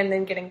wrong and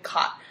then getting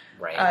caught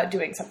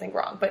doing something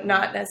wrong, but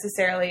not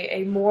necessarily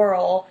a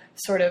moral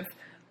sort of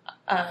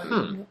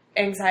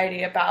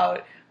anxiety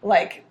about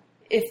like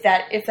if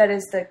that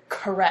is the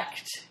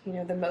correct, you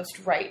know, the most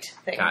right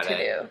thing to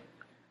do.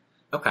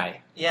 Okay.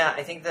 Yeah,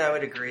 I think that I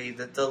would agree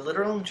that the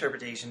literal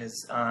interpretation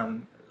is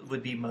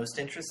would be most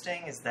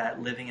interesting. Is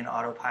that living in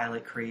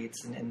autopilot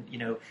creates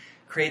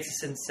creates a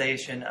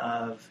sensation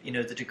of, you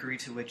know, the degree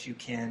to which you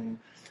can,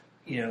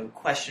 you know,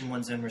 question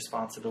one's own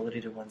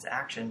responsibility to one's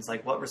actions.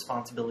 Like, what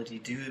responsibility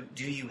do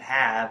you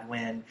have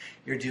when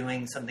you're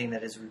doing something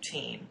that is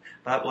routine?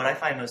 But what I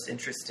find most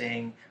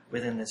interesting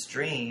within this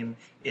dream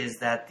is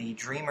that the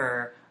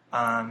dreamer,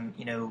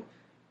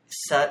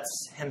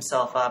 sets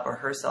himself up or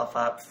herself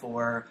up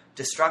for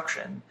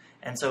destruction.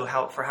 And so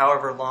for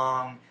however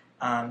long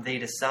they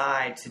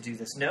decide to do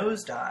this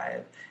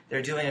nosedive,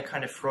 they're doing a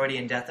kind of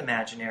Freudian death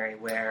imaginary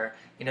where,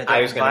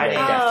 they're inviting,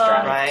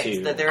 right?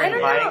 Too. That they're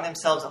inviting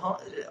themselves.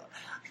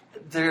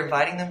 They're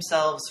inviting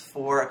themselves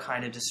for a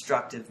kind of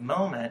destructive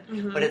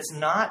moment, but it's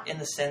not in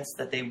the sense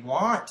that they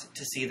want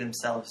to see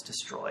themselves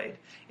destroyed.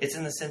 It's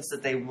in the sense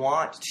that they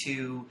want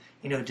to,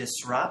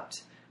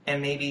 disrupt and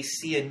maybe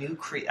see a new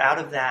out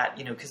of that,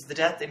 because the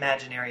death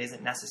imaginary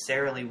isn't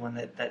necessarily one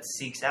that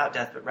seeks out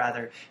death, but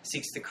rather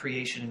seeks the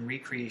creation and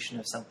recreation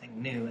of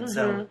something new. And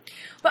so,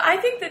 but I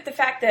think that the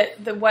fact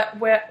that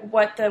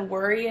what the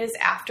worry is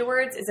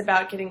afterwards is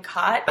about getting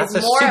caught is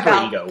more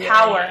about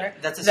power.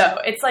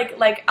 It's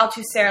like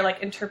Althusser,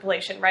 like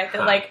interpolation, right?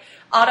 That like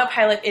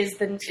autopilot is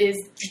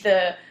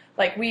the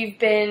like we've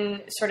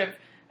been sort of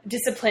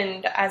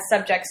disciplined as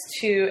subjects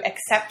to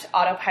accept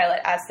autopilot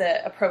as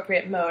the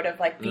appropriate mode of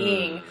like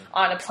being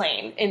on a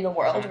plane in the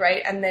world,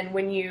 right? And then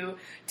when you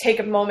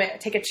take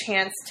a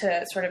chance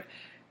to sort of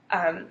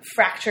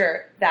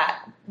fracture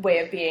that way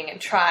of being and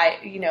try,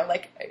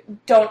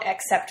 don't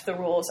accept the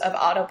rules of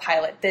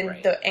autopilot, then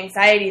the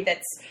anxiety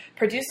that's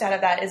produced out of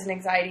that is an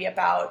anxiety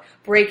about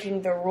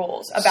breaking the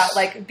rules, about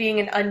like being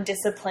an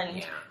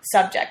undisciplined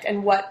subject,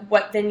 and what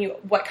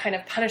kind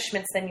of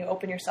punishments then you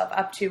open yourself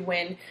up to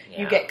when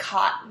you get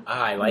caught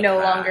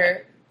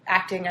longer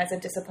acting as a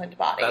disciplined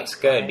body. That's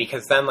good,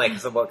 because then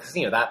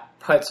that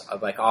puts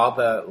like all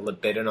the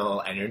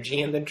libidinal energy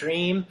in the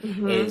dream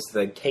is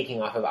the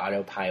taking off of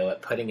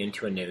autopilot, putting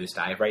into a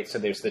nosedive, right? So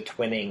there's the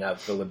twinning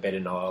of the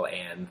libidinal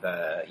and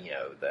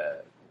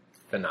the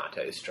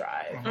Thanatos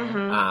drive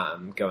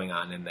going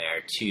on in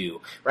there too,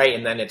 right?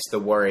 And then it's the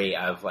worry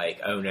of like,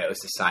 oh no,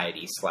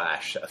 society /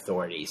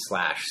 authority /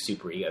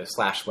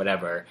 superego /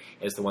 whatever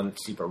is the one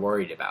that's super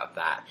worried about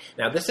that.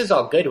 Now this is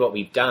all good what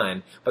we've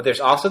done, but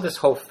there's also this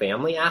whole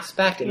family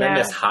aspect, and then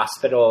this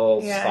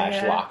hospital /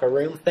 locker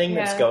room thing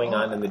that's going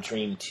on in the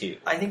dream too.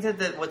 I think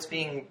that what's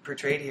being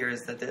portrayed here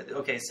is that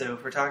so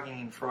if we're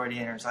talking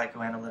Freudian or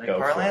psychoanalytic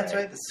parlance,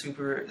 right?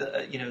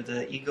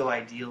 The ego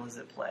ideal is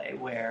at play,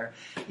 where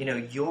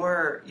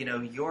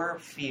your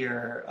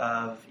fear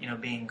of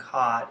being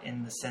caught,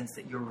 in the sense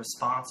that you're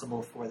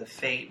responsible for the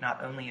fate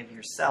not only of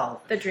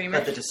yourself, the dreamer,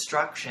 but the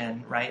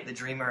destruction, right? The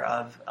dreamer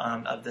of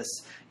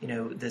this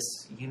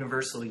this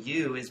universal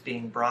you is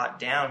being brought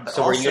down. But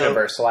so also, we're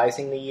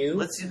universalizing the you.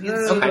 Let's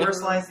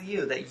universalize the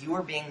you, that you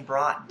are being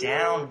brought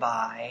down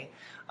by,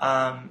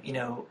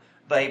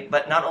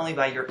 but not only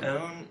by your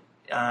own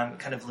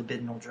kind of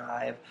libidinal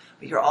drive,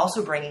 but you're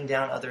also bringing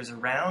down others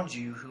around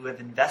you who have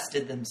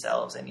invested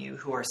themselves in you,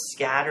 who are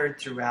scattered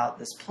throughout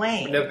this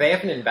plane. No, they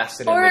haven't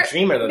invested in the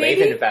dreamer, though.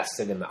 They've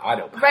invested in the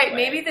autopilot. Right,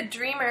 maybe the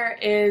dreamer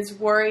is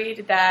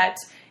worried that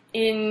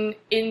in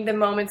the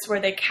moments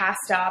where they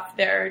cast off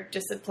their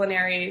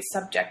disciplinary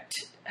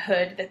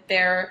subjecthood, that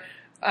they're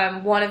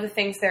one of the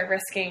things they're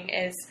risking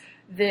is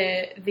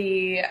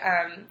the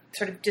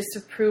sort of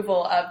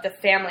disapproval of the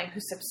family who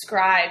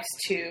subscribes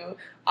to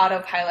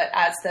autopilot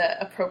as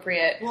the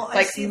appropriate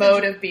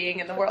mode of being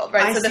in the world,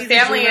 right? So the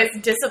family is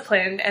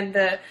disciplined, and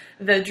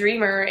the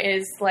dreamer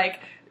is like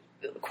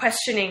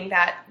questioning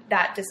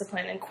that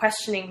discipline and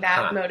questioning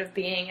that mode of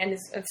being, and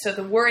so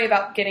the worry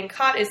about getting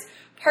caught is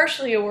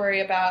partially a worry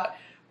about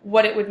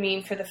what it would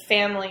mean for the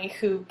family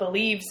who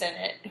believes in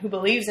it, who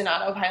believes in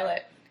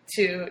autopilot,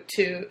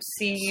 to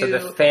see you, so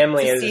the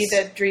family see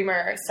the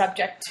dreamer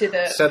subject to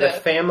the. So the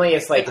family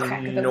is like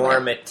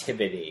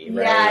normativity,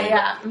 right?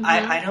 Yeah. Mm-hmm.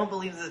 I don't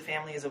believe that the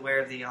family is aware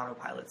of the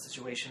autopilot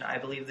situation. I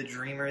believe the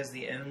dreamer is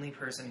the only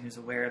person who's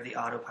aware of the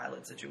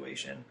autopilot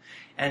situation,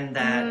 and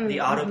that the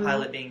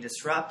autopilot being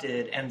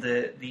disrupted, and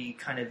the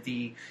kind of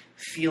the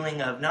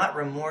feeling of not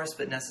remorse,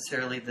 but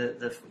necessarily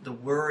the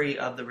worry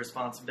of the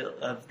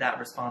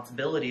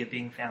responsibility of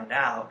being found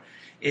out,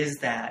 is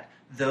that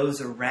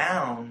those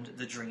around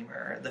the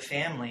dreamer, the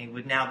family,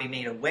 would now be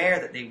made aware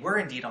that they were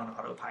indeed on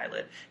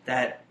autopilot,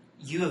 that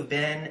you have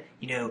been,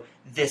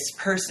 this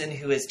person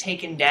who has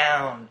taken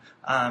down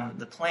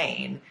the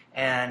plane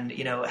and,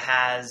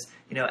 has,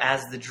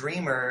 as the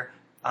dreamer,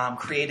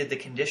 created the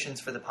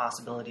conditions for the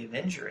possibility of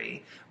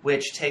injury,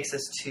 which takes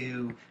us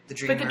to the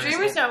dreamer. But the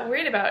dreamer's not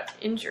worried about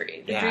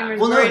injury. The dreamer's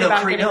worried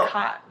about getting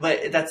caught.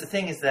 But that's the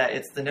thing, is that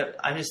it's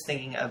I'm just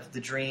thinking of the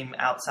dream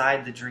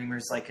outside the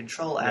dreamer's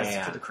control as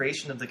for the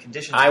creation of the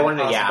conditions. I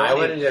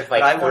wanted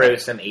to throw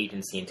some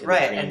agency into the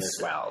dream as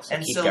well.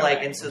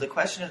 So the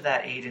question of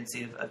that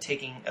agency of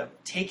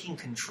taking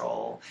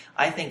control,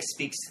 I think,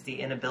 speaks to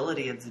the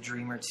inability of the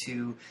dreamer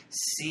to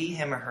see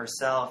him or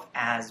herself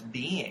as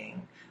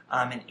being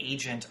an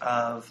agent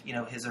of,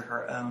 his or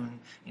her own,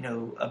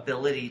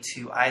 ability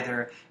to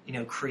either,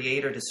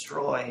 create or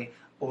destroy,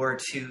 or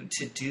to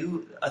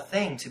do a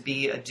thing, to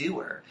be a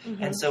doer.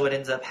 Mm-hmm. And so what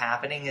ends up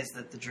happening is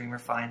that the dreamer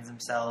finds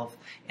himself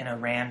in a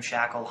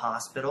ramshackle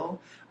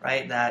hospital,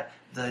 right? That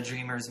the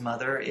dreamer's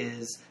mother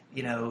is,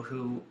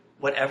 who,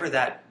 whatever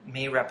that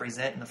may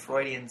represent in the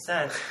Freudian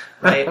sense,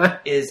 right,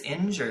 is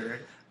injured,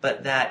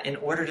 but that in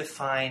order to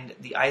find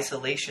the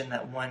isolation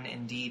that one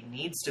indeed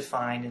needs to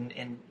find,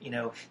 and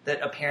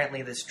that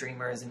apparently this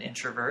dreamer is an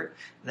introvert,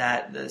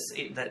 that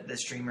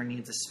this dreamer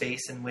needs a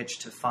space in which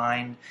to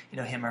find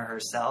him or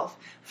herself,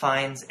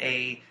 finds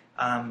a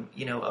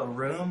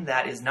room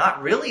that is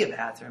not really a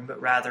bathroom,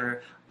 but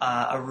rather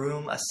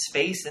a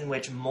space in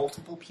which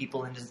multiple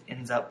people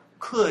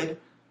could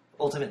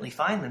ultimately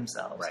find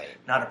themselves. Right.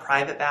 Not a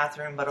private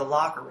bathroom, but a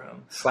locker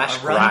room. / a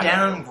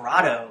rundown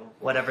grotto,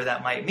 whatever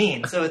that might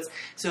mean. So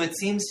it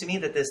seems to me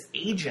that this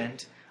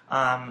agent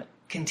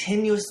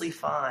continuously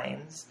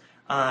finds,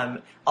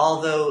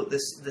 although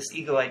this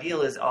ego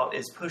ideal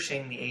is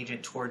pushing the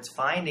agent towards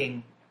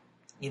finding,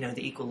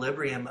 the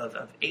equilibrium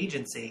of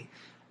agency,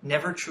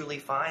 never truly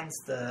finds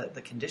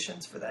the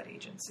conditions for that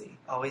agency.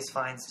 Always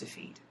finds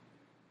defeat.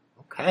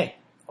 Okay.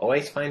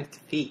 Always finds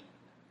defeat.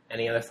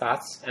 Any other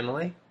thoughts,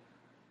 Emily?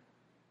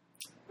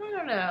 I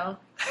don't know.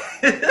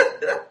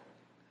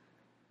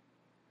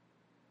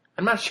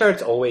 I'm not sure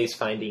it's always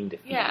finding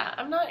defeat. Yeah,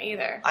 I'm not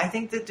either. I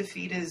think that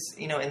defeat is,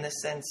 in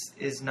this sense,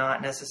 is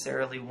not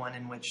necessarily one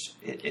in which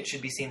it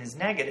should be seen as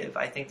negative.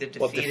 I think that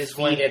defeat is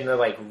one... in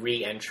the,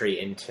 re-entry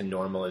into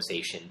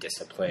normalization,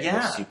 discipline,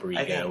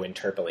 superego,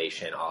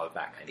 interpolation, all of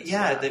that kind of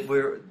stuff.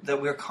 Yeah,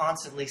 that we're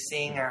constantly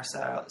seeing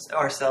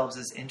ourselves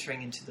as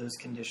entering into those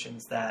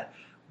conditions that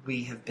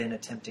we have been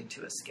attempting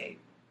to escape.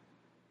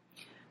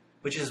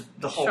 Which is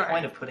the whole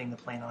point of putting the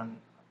plane on,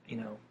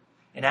 in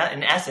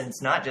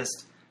essence, not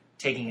just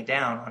taking it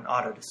down on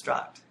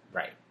auto-destruct.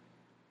 Right.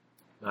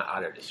 Not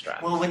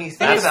auto-destruct. Well, when you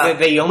think about it,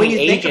 the only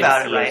agency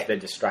is the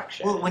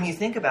destruction. Well, when you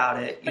think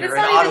about it, but you're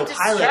it's an not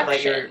autopilot,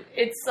 but you're...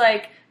 It's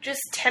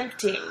just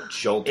tempting.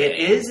 Jolting. It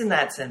is in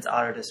that sense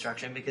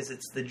auto-destruction because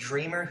it's the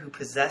dreamer who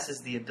possesses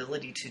the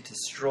ability to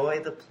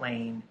destroy the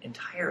plane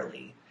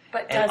entirely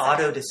and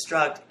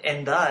auto-destruct,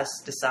 and thus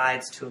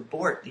decides to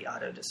abort the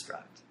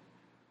auto-destruct.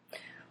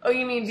 Oh,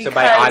 you mean because,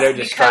 by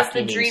auto-destruct,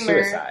 the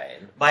dreamer...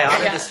 suicide. By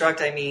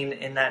auto-destruct, I mean,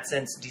 in that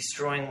sense,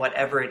 destroying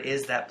whatever it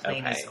is that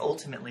plane is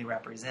ultimately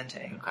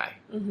representing. Okay.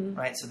 Mm-hmm.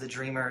 Right? So the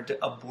dreamer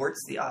aborts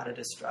the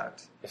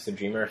auto-destruct. Is the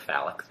dreamer a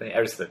phallic thing?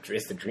 Or is the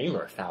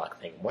dreamer a phallic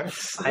thing? What a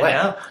slip. I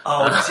know.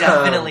 Oh,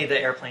 definitely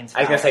the airplane's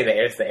phallic. I was going to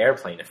say, is the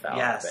airplane a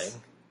phallic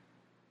thing?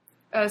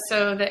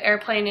 So the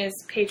airplane is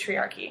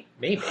patriarchy.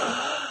 Maybe.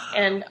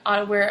 And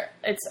where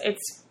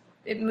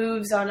it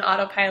moves on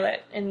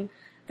autopilot, and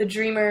the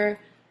dreamer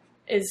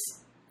is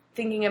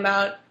thinking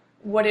about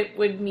what it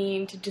would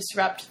mean to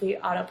disrupt the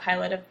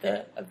autopilot of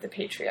the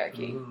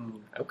patriarchy.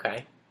 Ooh.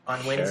 Okay.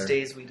 On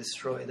Wednesdays, we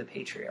destroy the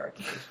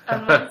patriarchy.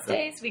 On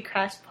Wednesdays, we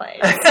crash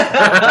planes.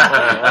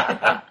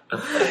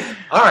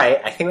 All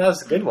right, I think that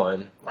was a good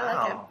one.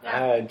 Wow.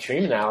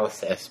 Dream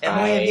analysis by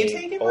Emily, have you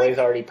taken Always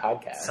Already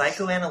Podcast.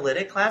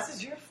 Psychoanalytic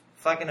classes? You're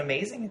fucking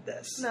amazing at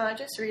this. No, I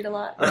just read a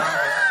lot.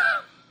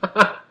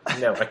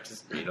 No, I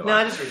just read a lot. No,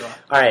 I just read a lot.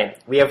 All right,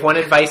 we have one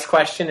advice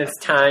question. It's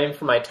time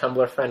for my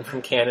Tumblr friend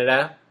from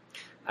Canada.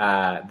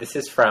 This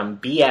is from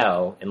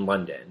BL in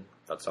London.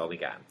 That's all we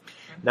got.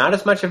 Not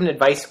as much of an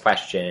advice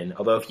question,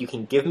 although if you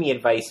can give me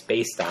advice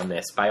based on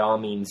this, by all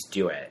means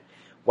do it.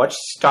 What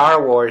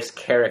Star Wars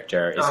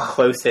character is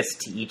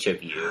closest to each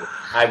of you?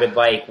 I would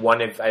like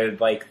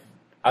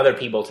other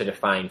people to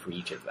define for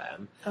each of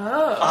them.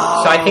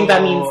 Oh. So I think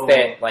that means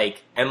that,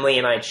 Emily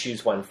and I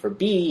choose one for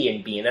B,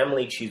 and B and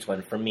Emily choose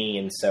one for me,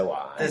 and so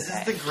on. This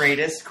is the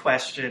greatest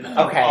question of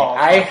Okay, all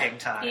fucking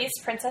time. He's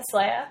Princess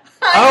Leia.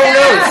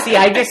 Oh, no, see,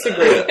 I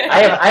disagree.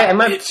 I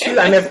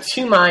have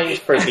two minds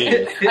for B.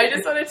 I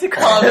just wanted to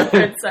call him a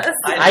princess.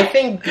 I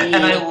think B... And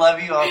I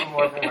love you all the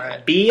more for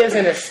it. B is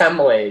an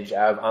assemblage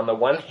of, on the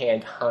one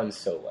hand, Han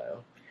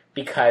Solo,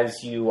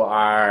 because you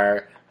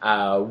are...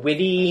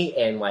 witty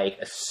and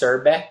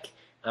acerbic,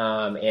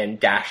 and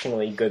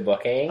dashingly good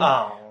looking.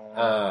 Oh.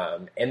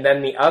 And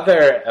then the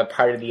other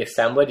part of the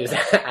assemblage is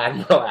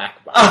Admiral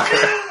Akbar.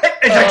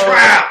 It's a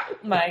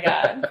trap! My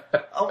God.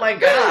 Oh my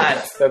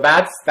God. So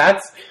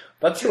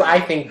that's who I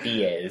think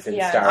B is in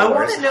Star Wars. I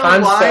want to know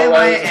Han why Solo's- am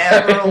I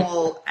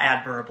admirable?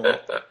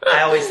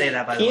 I always say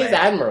that, by the way. He is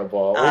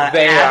admirable.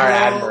 They are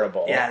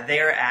admirable. Yeah, they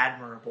are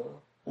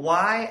admirable.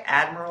 Why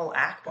Admiral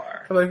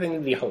Akbar? I think it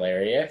would be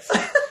hilarious.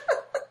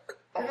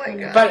 Oh my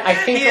God. But I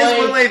think he is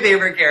one of my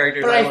favorite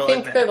characters. But I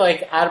think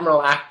that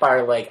Admiral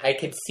Akbar, I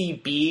could see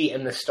B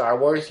in the Star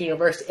Wars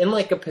universe in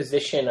a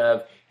position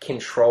of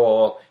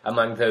control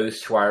among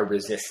those who are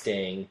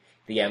resisting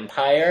the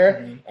Empire,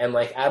 mm-hmm. and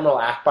Admiral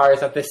Akbar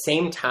is at the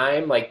same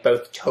time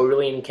both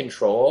totally in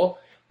control,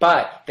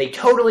 but they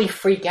totally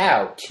freak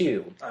out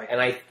too. Okay.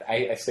 And I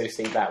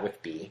associate that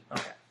with B.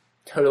 Okay.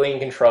 Totally in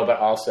control, but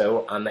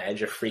also on the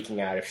edge of freaking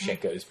out if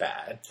shit goes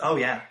bad. Oh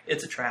yeah,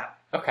 it's a trap.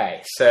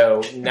 Okay,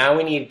 so now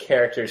we need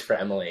characters for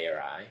Emily or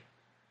I.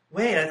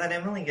 Wait, I thought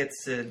Emily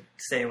gets to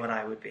say what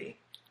I would be.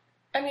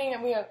 I mean,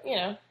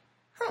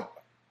 Huh.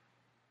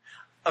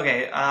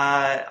 Okay,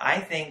 I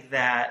think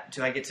that...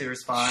 Do I get to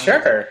respond?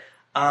 Sure.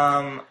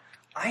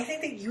 I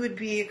think that you would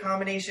be a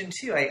combination,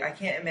 too. I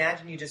can't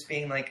imagine you just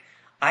being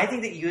I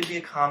think that you would be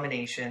a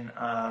combination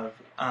of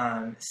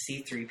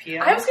C-3PO.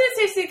 I was going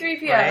to say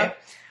C-3PO. Right?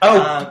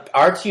 Oh,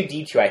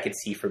 R2-D2 I could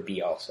see for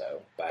B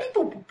also, but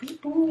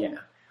yeah.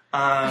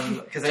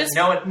 Because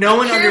no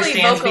one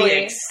understands vocally.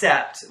 Me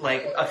except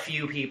like a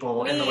few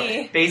people in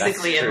the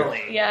basically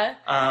Emily. Yeah.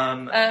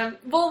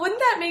 Well, wouldn't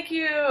that make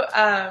you?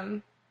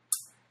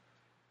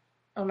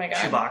 Oh my god.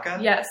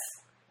 Chewbacca. Yes.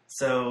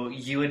 So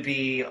you would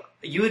be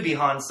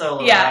Han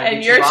Solo. Yeah,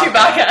 and you're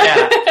Chewbacca.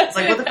 Yeah. It's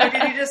like, what the fuck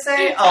did you just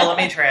say? Oh, let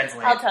me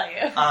translate. I'll tell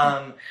you.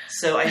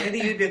 So I think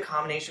that you'd be a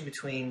combination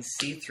between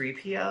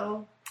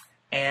C-3PO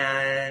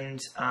and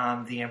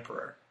the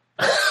Emperor.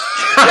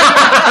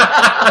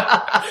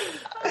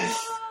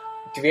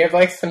 Do we have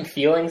like some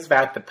feelings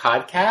about the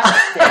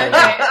podcast and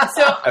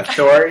so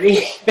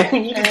authority that we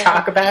need to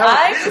talk about?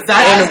 That's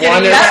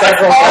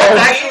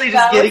actually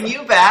just getting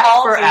you back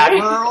for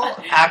Admiral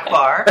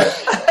Akbar.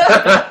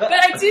 But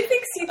I do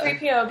think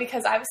C-3PO,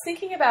 because I was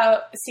thinking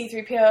about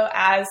C-3PO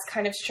as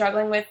kind of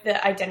struggling with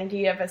the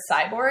identity of a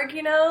cyborg,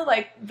 you know,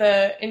 like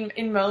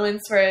in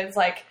moments where it's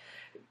like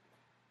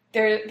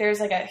there's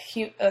like a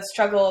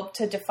struggle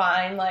to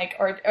define like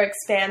or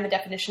expand the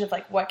definition of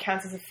like what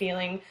counts as a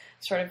feeling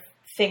sort of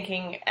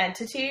thinking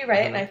entity,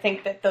 right? And I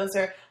think that those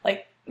are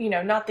like, you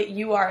know, not that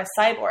you are a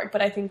cyborg,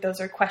 but I think those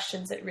are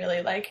questions that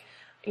really like,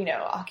 you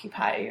know,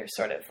 occupy your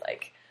sort of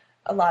like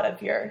a lot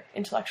of your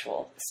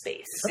intellectual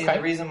space. See,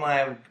 the reason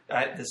why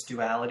this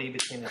duality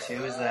between the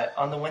two is that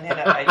on the one hand,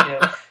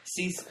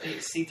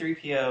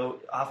 C-3PO,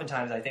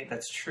 oftentimes I think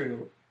that's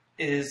true,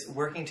 is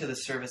working to the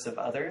service of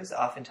others,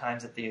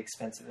 oftentimes at the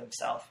expense of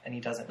himself, and he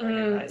doesn't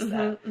recognize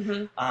that.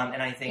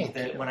 And I think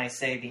that when I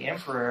say the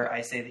Emperor,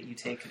 I say that you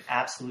take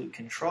absolute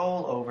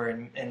control over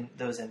in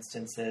those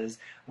instances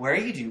where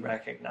you do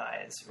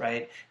recognize,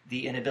 right,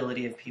 the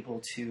inability of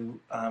people to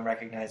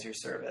recognize your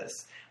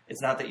service.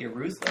 It's not that you're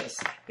ruthless,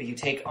 but you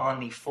take on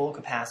the full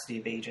capacity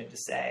of agent to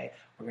say,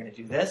 we're going to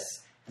do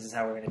this, this is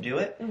how we're going to do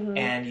it,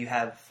 and you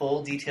have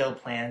full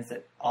detailed plans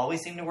that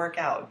always seem to work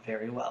out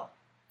very well.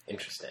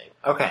 Interesting.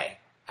 Okay.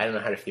 I don't know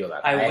how to feel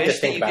about that. I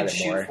wish that you could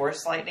shoot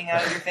force lightning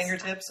out of your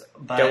fingertips,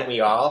 but... Don't we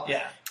all?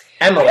 Yeah.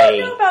 Emily. I don't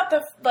know about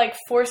the like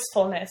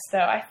forcefulness, though.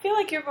 I feel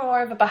like you're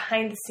more of a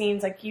behind the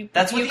scenes, like you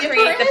create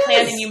the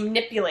plan and you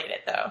manipulate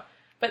it, though.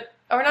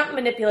 Or not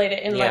manipulate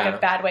it in like a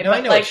bad way, but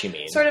I know like what you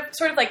mean. Sort of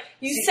like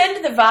you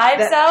send the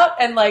vibes out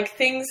and like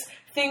things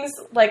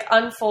like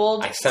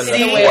unfold. I send the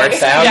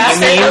force out.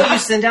 You mean? You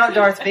send out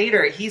Darth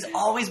Vader. He's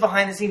always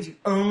behind the scenes. You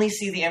only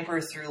see the Emperor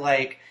through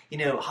like, you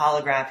know,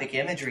 holographic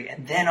imagery,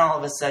 and then all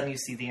of a sudden you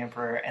see the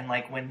Emperor, and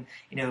like when,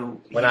 you know,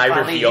 when I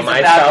reveal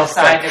myself,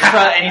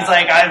 and he's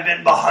like, I've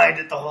been behind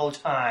it the whole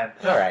time.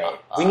 All right,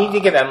 we need to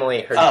give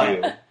Emily her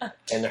due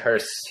and her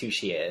who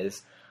she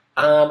is.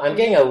 I'm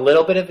getting a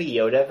little bit of a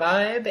Yoda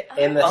vibe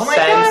in the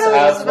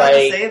sense of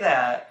like,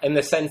 in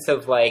the sense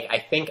of like, I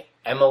think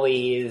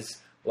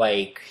Emily's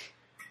like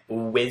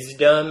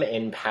wisdom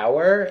and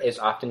power is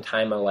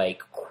oftentimes a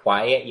like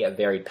quiet yet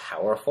very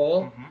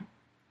powerful.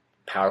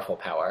 Powerful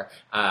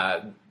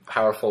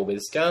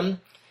wisdom.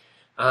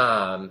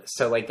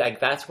 So like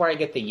that's where I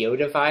get the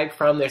Yoda vibe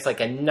from. There's like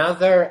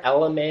another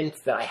element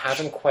that I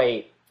haven't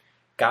quite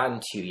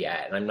gotten to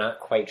yet, and I'm not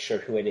quite sure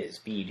who it is.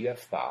 B, do you have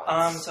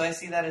thoughts? So I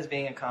see that as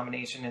being a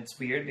combination. It's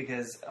weird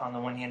because on the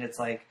one hand it's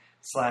like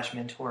 /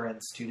 mentor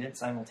and student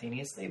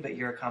simultaneously, but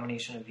you're a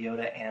combination of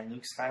Yoda and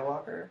Luke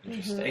Skywalker.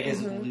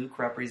 Because Luke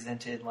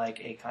represented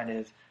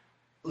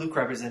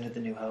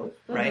the New Hope,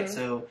 right?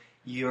 So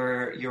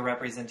you're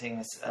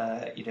representing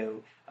a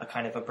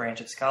kind of a branch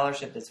of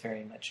scholarship that's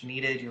very much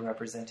needed. You're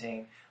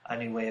representing a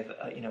new way of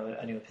a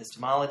new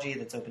epistemology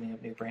that's opening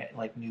up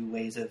new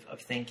ways of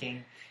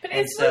thinking. But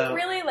is Luke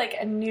really like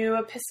a new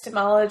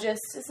epistemologist?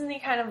 Isn't he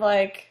kind of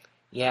like?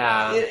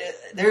 Yeah,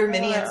 there are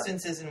many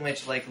instances in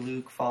which like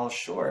Luke falls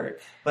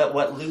short, but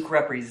what Luke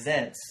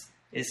represents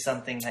is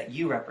something that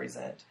you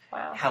represent.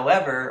 Wow.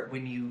 However,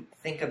 when you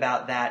think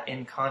about that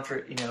in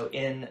conjunction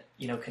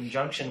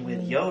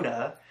with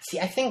Yoda, see,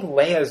 I think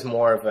Leia's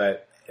more of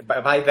a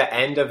by the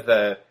end of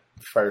the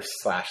first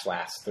 /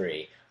 last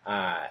three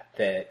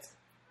that.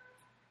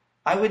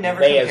 I would never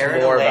compare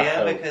to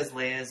Leia because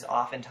Leia's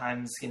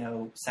oftentimes,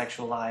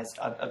 sexualized,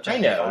 objectified. I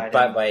know,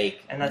 but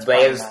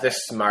Leia's the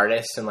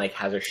smartest and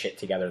has her shit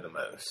together the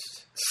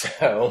most.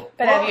 So,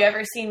 but have you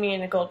ever seen me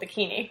in a gold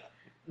bikini?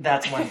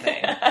 That's one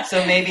thing.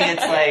 So maybe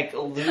it's like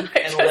Luke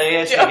and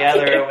Leia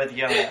together with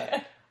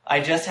Yoda. I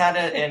just had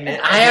an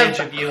image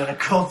of you in a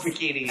gold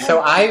bikini. So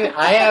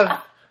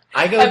I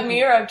go of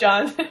me or of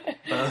John.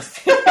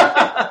 Both.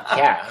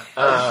 Yeah.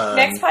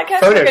 Next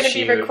podcast, we're going to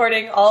be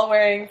recording all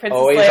wearing Princess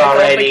Leia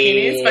gold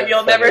bikinis, but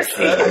you'll never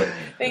see.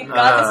 Thank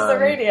God this is a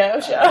radio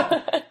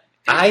show.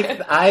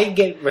 I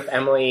get with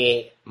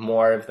Emily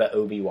more of the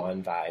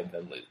Obi-Wan vibe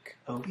than Luke.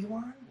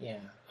 Obi-Wan? Yeah.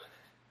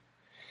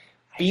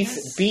 I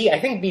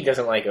think B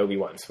doesn't like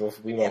Obi-Wan, so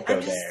we won't go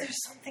there.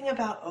 There's something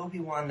about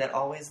Obi-Wan that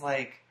always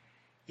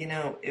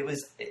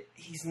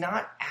he's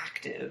not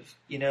active.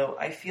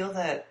 I feel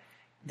that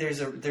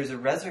there's a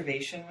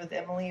reservation with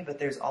Emily, but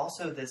there's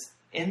also this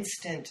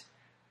instant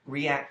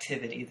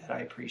reactivity that I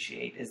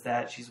appreciate, is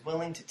that she's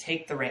willing to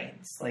take the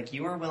reins. Like,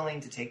 you are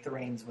willing to take the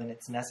reins when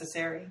it's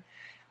necessary.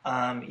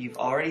 You've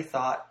already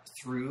thought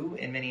through,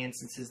 in many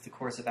instances, the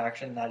course of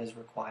action that is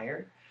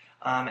required,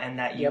 and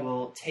that you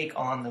will take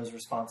on those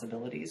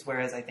responsibilities.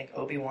 Whereas I think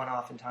Obi-Wan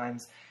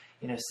oftentimes,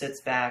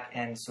 sits back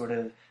and sort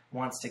of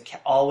wants to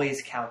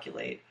always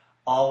calculate,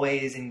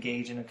 always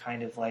engage in a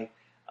kind of like,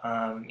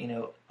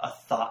 a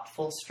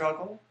thoughtful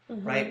struggle,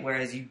 right?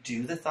 Whereas you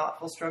do the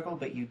thoughtful struggle,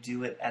 but you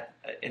do it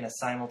in a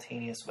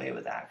simultaneous way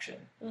with action.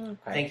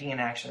 Okay. Thinking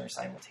and action are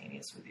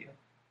simultaneous with you.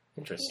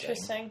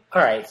 Interesting.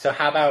 All right, so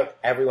how about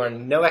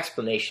everyone, no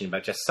explanation,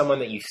 but just someone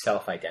that you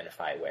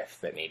self-identify with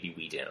that maybe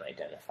we didn't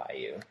identify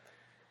you.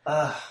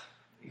 I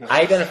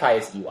identify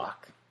as Ewok.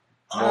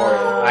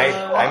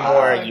 I'm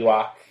more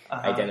Ewok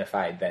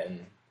identified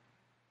than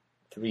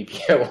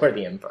 3PO or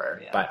the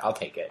Emperor, but I'll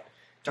take it.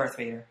 Darth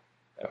Vader.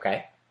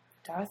 Okay.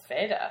 Darth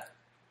Vader.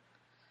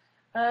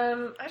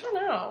 I don't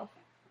know.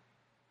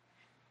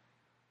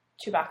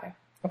 Chewbacca.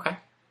 Okay.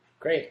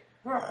 Great.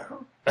 I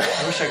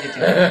wish I could do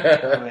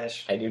that. I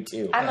wish. I do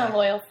too. I'm a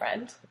loyal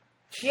friend.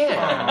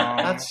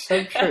 Yeah, that's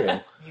so true.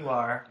 You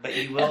are, but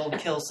you will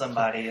kill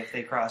somebody if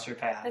they cross your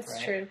path, That's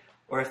right? true.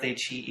 Or if they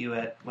cheat you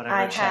at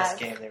whatever chess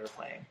game they were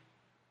playing.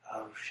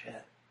 Oh,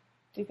 shit.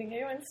 Do you think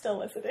anyone's still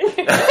listening?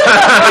 Please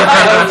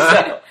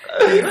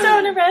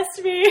don't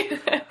arrest me.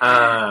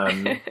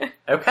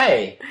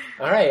 Okay.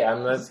 All right.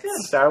 On the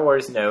Star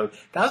Wars note,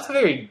 that was a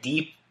very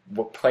deep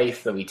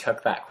place that we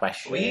took that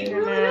question. We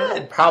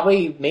did.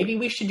 Probably, maybe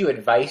we should do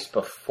advice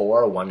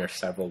before one or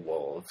several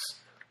wolves.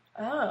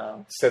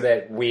 Oh. So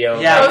that we don't,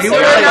 we were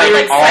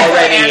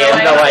already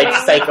in the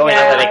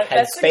psychoanalytic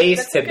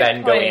headspace to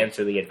then go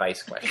answer the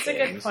advice questions.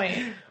 That's a good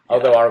point.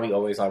 Although, are we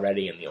always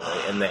already in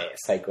the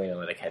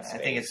psychoanalytic headspace? I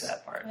think it's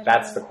that part.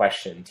 That's the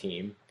question,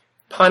 team.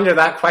 Ponder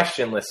that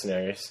question,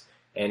 listeners.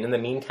 And in the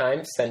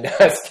meantime, send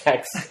us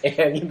texts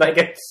and you'd like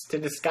us to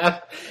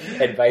discuss,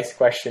 advice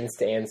questions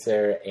to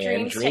answer,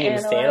 and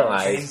dreams to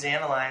analyze. Dreams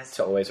analyzed.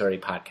 To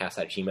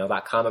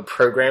alwaysalreadypodcast@gmail.com. A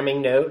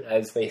programming note,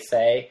 as they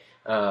say.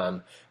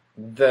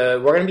 We're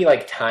going to be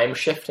time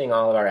shifting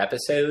all of our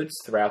episodes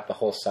throughout the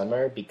whole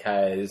summer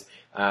because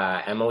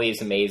Emily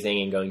is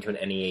amazing and going to an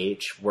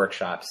NEH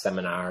workshop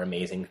seminar,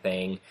 amazing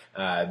thing.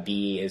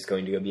 B is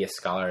going to go be a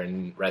scholar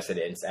in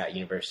residence at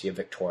University of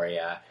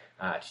Victoria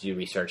to do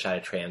research at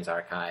a trans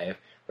archive.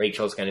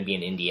 Rachel's going to be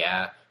in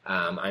India.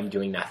 I'm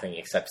doing nothing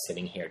except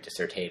sitting here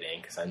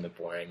dissertating because I'm the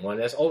boring one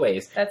as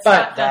always.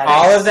 But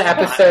all of the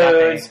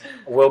episodes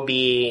will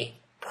be...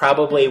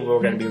 Probably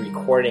we're going to be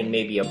recording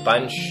maybe a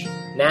bunch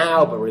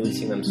now, but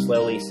releasing them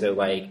slowly. So,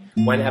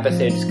 when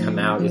episodes come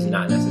out is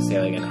not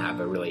necessarily going to have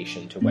a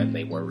relation to when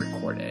they were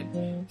recorded.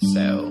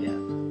 So,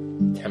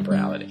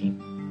 temporality.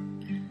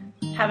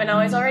 Have an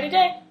always already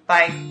day.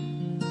 Bye.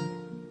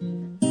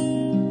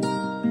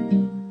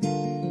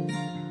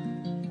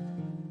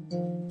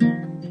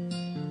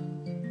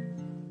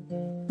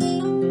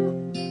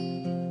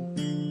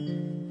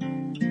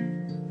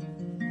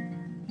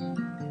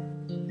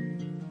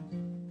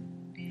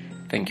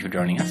 Thank you for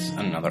joining us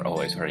on another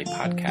Always Already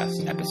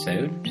podcast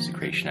episode, which is a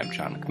creation of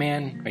John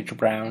McMahon, Rachel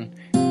Brown,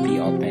 Dee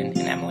Altman, and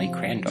Emily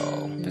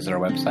Crandall. Visit our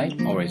website,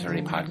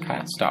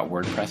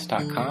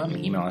 alwaysalreadypodcast.wordpress.com.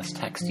 Email us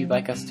text you'd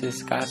like us to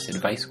discuss,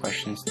 advice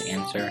questions to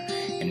answer,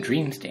 and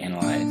dreams to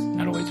analyze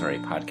at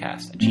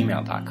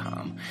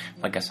alwaysalreadypodcast@gmail.com.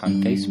 Like us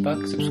on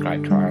Facebook,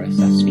 subscribe to our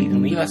RSS feed,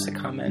 and leave us a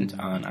comment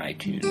on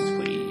iTunes,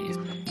 please.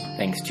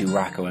 Thanks to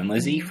Rocco and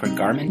Lizzie for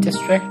Garment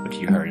District, which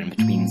you heard in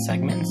between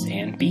segments,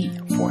 and B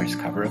for his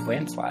cover of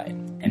Landslide.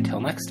 Until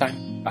next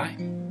time,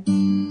 bye.